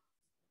eso?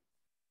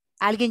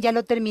 ¿Alguien ya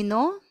lo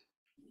terminó?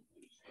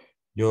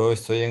 Yo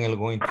estoy en el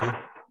going to.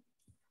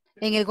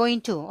 En el going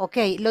to. Ok.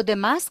 ¿Los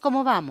demás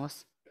cómo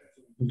vamos?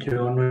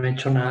 Yo no he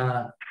hecho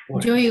nada.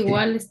 Yo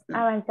igual.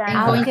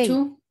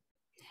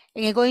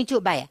 En el going to,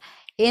 vaya,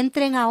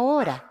 entren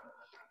ahora.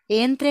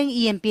 Entren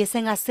y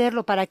empiecen a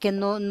hacerlo para que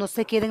no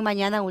se queden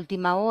mañana a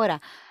última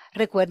hora.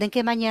 Recuerden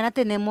que mañana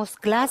tenemos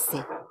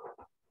clase.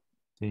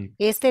 Sí.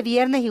 Este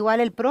viernes, igual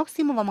el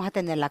próximo, vamos a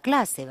tener la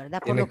clase, ¿verdad?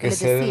 Por Tiene lo que que les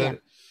ser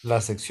decía.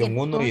 la sección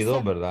 1 y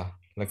 2, ¿verdad?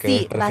 La que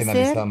Sí, va a estar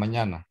finalizada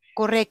mañana.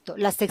 Correcto,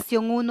 la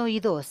sección 1 y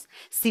 2.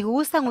 Si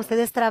gustan,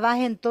 ustedes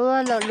trabajen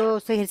todos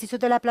los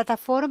ejercicios de la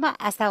plataforma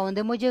hasta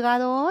donde hemos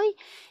llegado hoy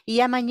y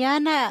ya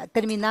mañana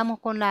terminamos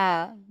con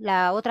la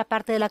otra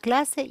parte de la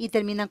clase y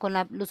terminan con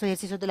los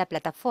ejercicios de la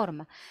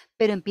plataforma.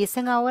 Pero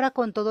empiecen ahora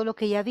con todo lo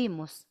que ya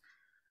vimos.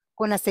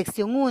 Con la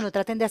sección 1,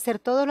 traten de hacer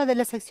todo lo de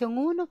la sección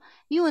 1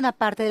 y una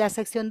parte de la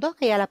sección 2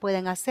 que ya la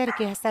pueden hacer,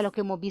 que es hasta lo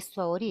que hemos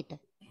visto ahorita.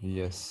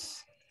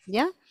 Yes.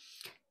 ¿Ya?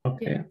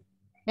 Okay.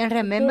 And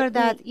remember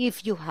that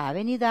if you have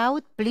any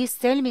doubt, please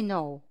tell me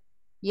no.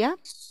 ¿Ya?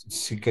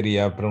 Sí,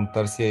 quería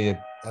preguntar si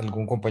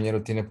algún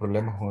compañero tiene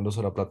problemas con el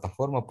uso de la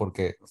plataforma,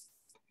 porque,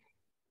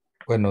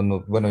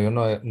 bueno, yo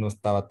no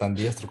estaba tan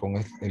diestro con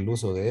el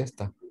uso de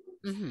esta.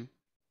 Uh-huh.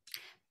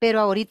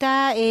 Pero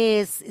ahorita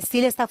sí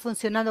le está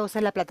funcionando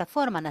usar la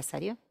plataforma,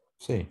 Nazario.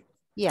 Sí.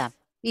 Ya.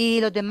 ¿Y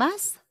los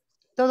demás?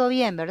 Todo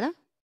bien, ¿verdad?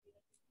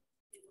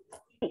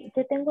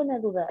 yo tengo una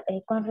duda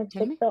con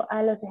respecto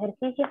a los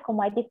ejercicios,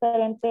 como hay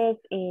diferentes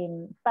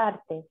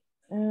partes.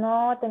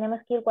 No tenemos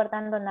que ir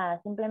guardando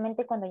nada,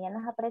 simplemente cuando ya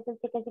nos aparece el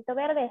chequecito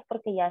verde es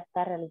porque ya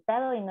está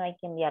realizado y no hay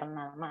que enviar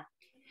nada más.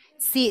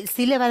 Sí,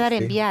 sí le va a dar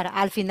enviar.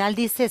 Al final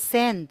dice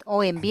send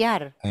o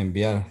enviar.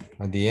 Enviar,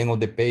 at the end of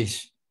the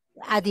page.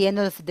 At the end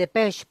of the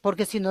page,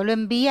 porque si no lo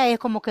envía es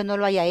como que no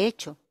lo haya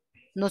hecho.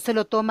 No se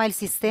lo toma el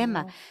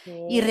sistema.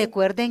 Y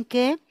recuerden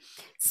que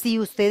si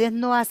ustedes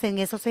no hacen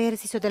esos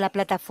ejercicios de la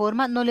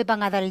plataforma, no les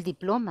van a dar el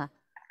diploma.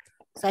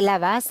 O sea, la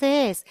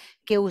base es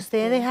que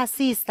ustedes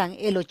asistan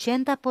el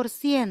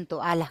 80%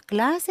 a las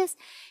clases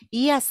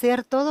y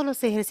hacer todos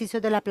los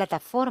ejercicios de la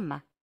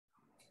plataforma.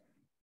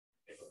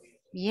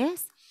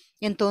 ¿Yes?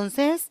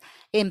 Entonces,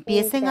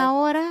 empiecen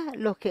ahora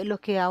los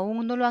que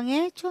aún no lo han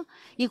hecho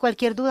y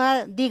cualquier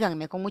duda,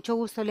 díganme, con mucho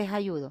gusto les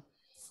ayudo.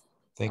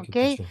 Thank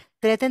you,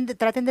 traten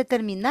de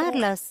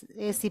terminarlas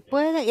si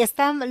pueden.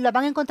 Las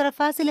van a encontrar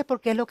fáciles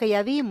porque es lo que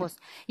ya vimos.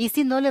 Y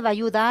si no, le va a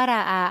ayudar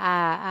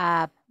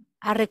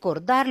a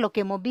recordar lo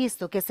que hemos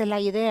visto, que esa es la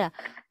idea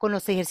con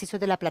los ejercicios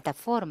de la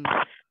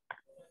plataforma.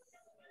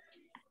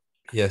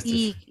 Yes,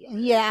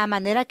 y a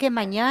manera que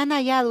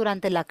mañana ya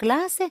durante la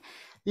clase,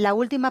 la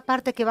última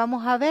parte que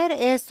vamos a ver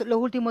es los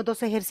últimos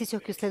 2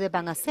 ejercicios que ustedes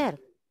van a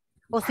hacer.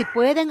 O si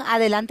pueden,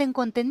 adelanten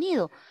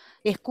contenido.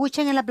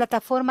 Escuchen en la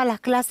plataforma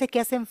las clases que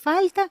hacen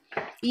falta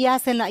y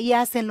hacen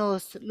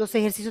los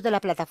ejercicios de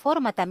la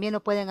plataforma. También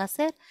lo pueden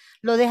hacer.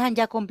 Lo dejan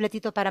ya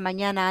completito para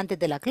mañana antes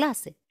de la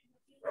clase.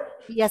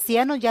 Y así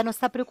ya no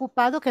está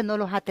preocupado que no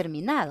los ha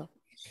terminado.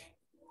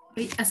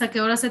 ¿Hasta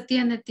qué hora se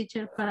tiene,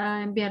 teacher,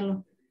 para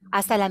enviarlo?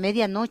 Hasta la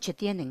medianoche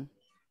tienen.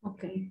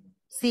 Ok.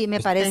 Sí, me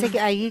parece que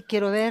ahí,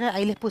 quiero ver,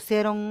 ahí les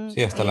pusieron...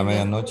 Sí, hasta la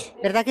medianoche.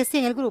 ¿Verdad que sí,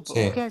 en el grupo?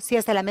 Sí. Okay. Sí,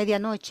 hasta la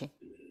medianoche.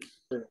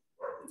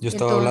 Yo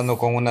estaba hablando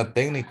con una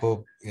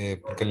técnico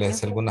porque le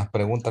hace algunas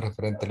preguntas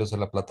referentes al uso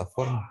de la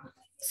plataforma.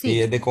 Sí.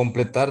 Y es de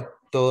completar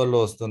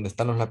todos donde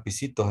están los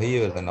lapicitos ahí,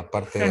 ¿verdad? En la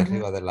parte de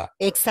arriba de la...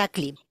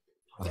 Exactly.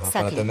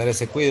 Para tener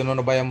ese cuidado, no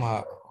nos vayamos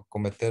a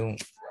cometer un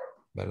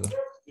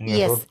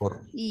error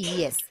por...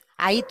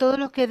 Ahí todos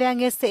los que vean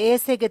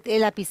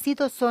el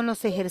lapicito son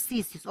los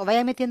ejercicios. O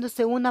vayan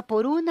metiéndose una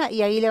por una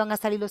y ahí le van a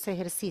salir los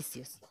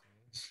ejercicios.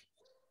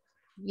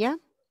 ¿Ya?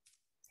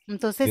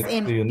 Entonces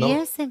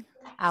empiecen.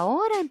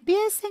 Ahora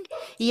empiecen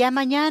y ya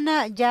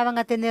mañana ya van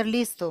a tener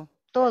listo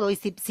todo. Y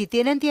si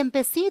tienen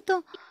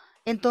tiempecito,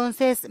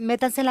 entonces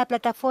métanse en la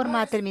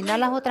plataforma a terminar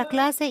las otras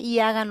clases y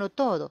háganlo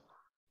todo.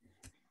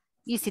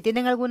 Y si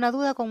tienen alguna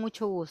duda, con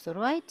mucho gusto,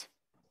 right?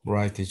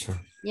 Right, teacher.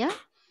 ¿Ya?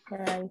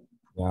 Right.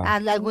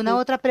 ¿Alguna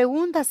otra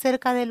pregunta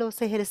acerca de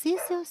los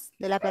ejercicios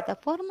de la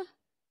plataforma?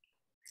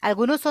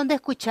 Algunos son de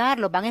escuchar,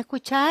 los van a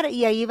escuchar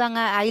y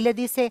ahí les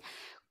dice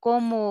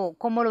cómo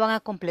lo van a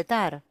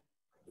completar.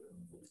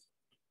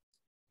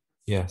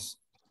 Yes.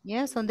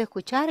 Son de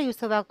escuchar y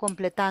usted va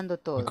completando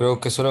todo. Yo creo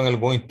que solo en el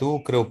going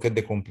to, creo que es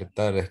de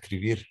completar,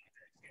 escribir.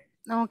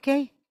 Ok.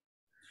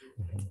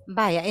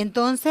 Vaya,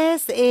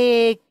 entonces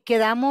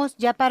quedamos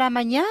ya para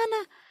mañana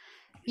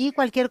y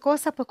cualquier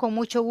cosa, pues con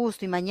mucho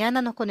gusto. Y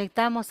mañana nos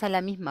conectamos a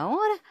la misma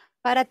hora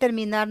para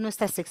terminar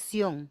nuestra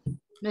sección.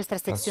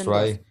 That's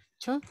right.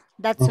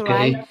 That's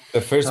right.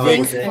 The first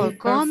Thanks for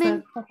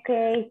coming.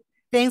 Okay.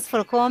 Thanks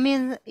for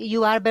coming.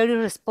 You are very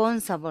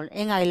responsible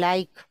and I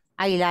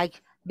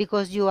like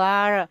because you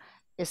are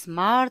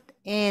smart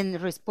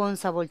and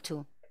responsible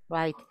too,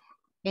 right?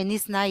 And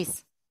it's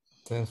nice.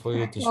 Thanks for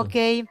your teacher.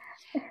 Okay.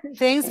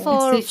 Thanks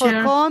for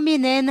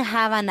coming and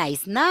have a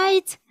nice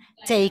night.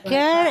 Take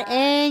care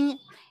and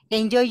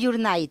enjoy your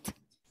night.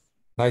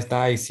 Nice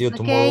night. See you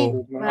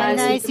tomorrow.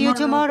 Nice. See you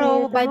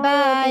tomorrow.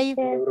 Bye-bye.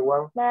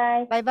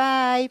 Bye.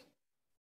 Bye-bye.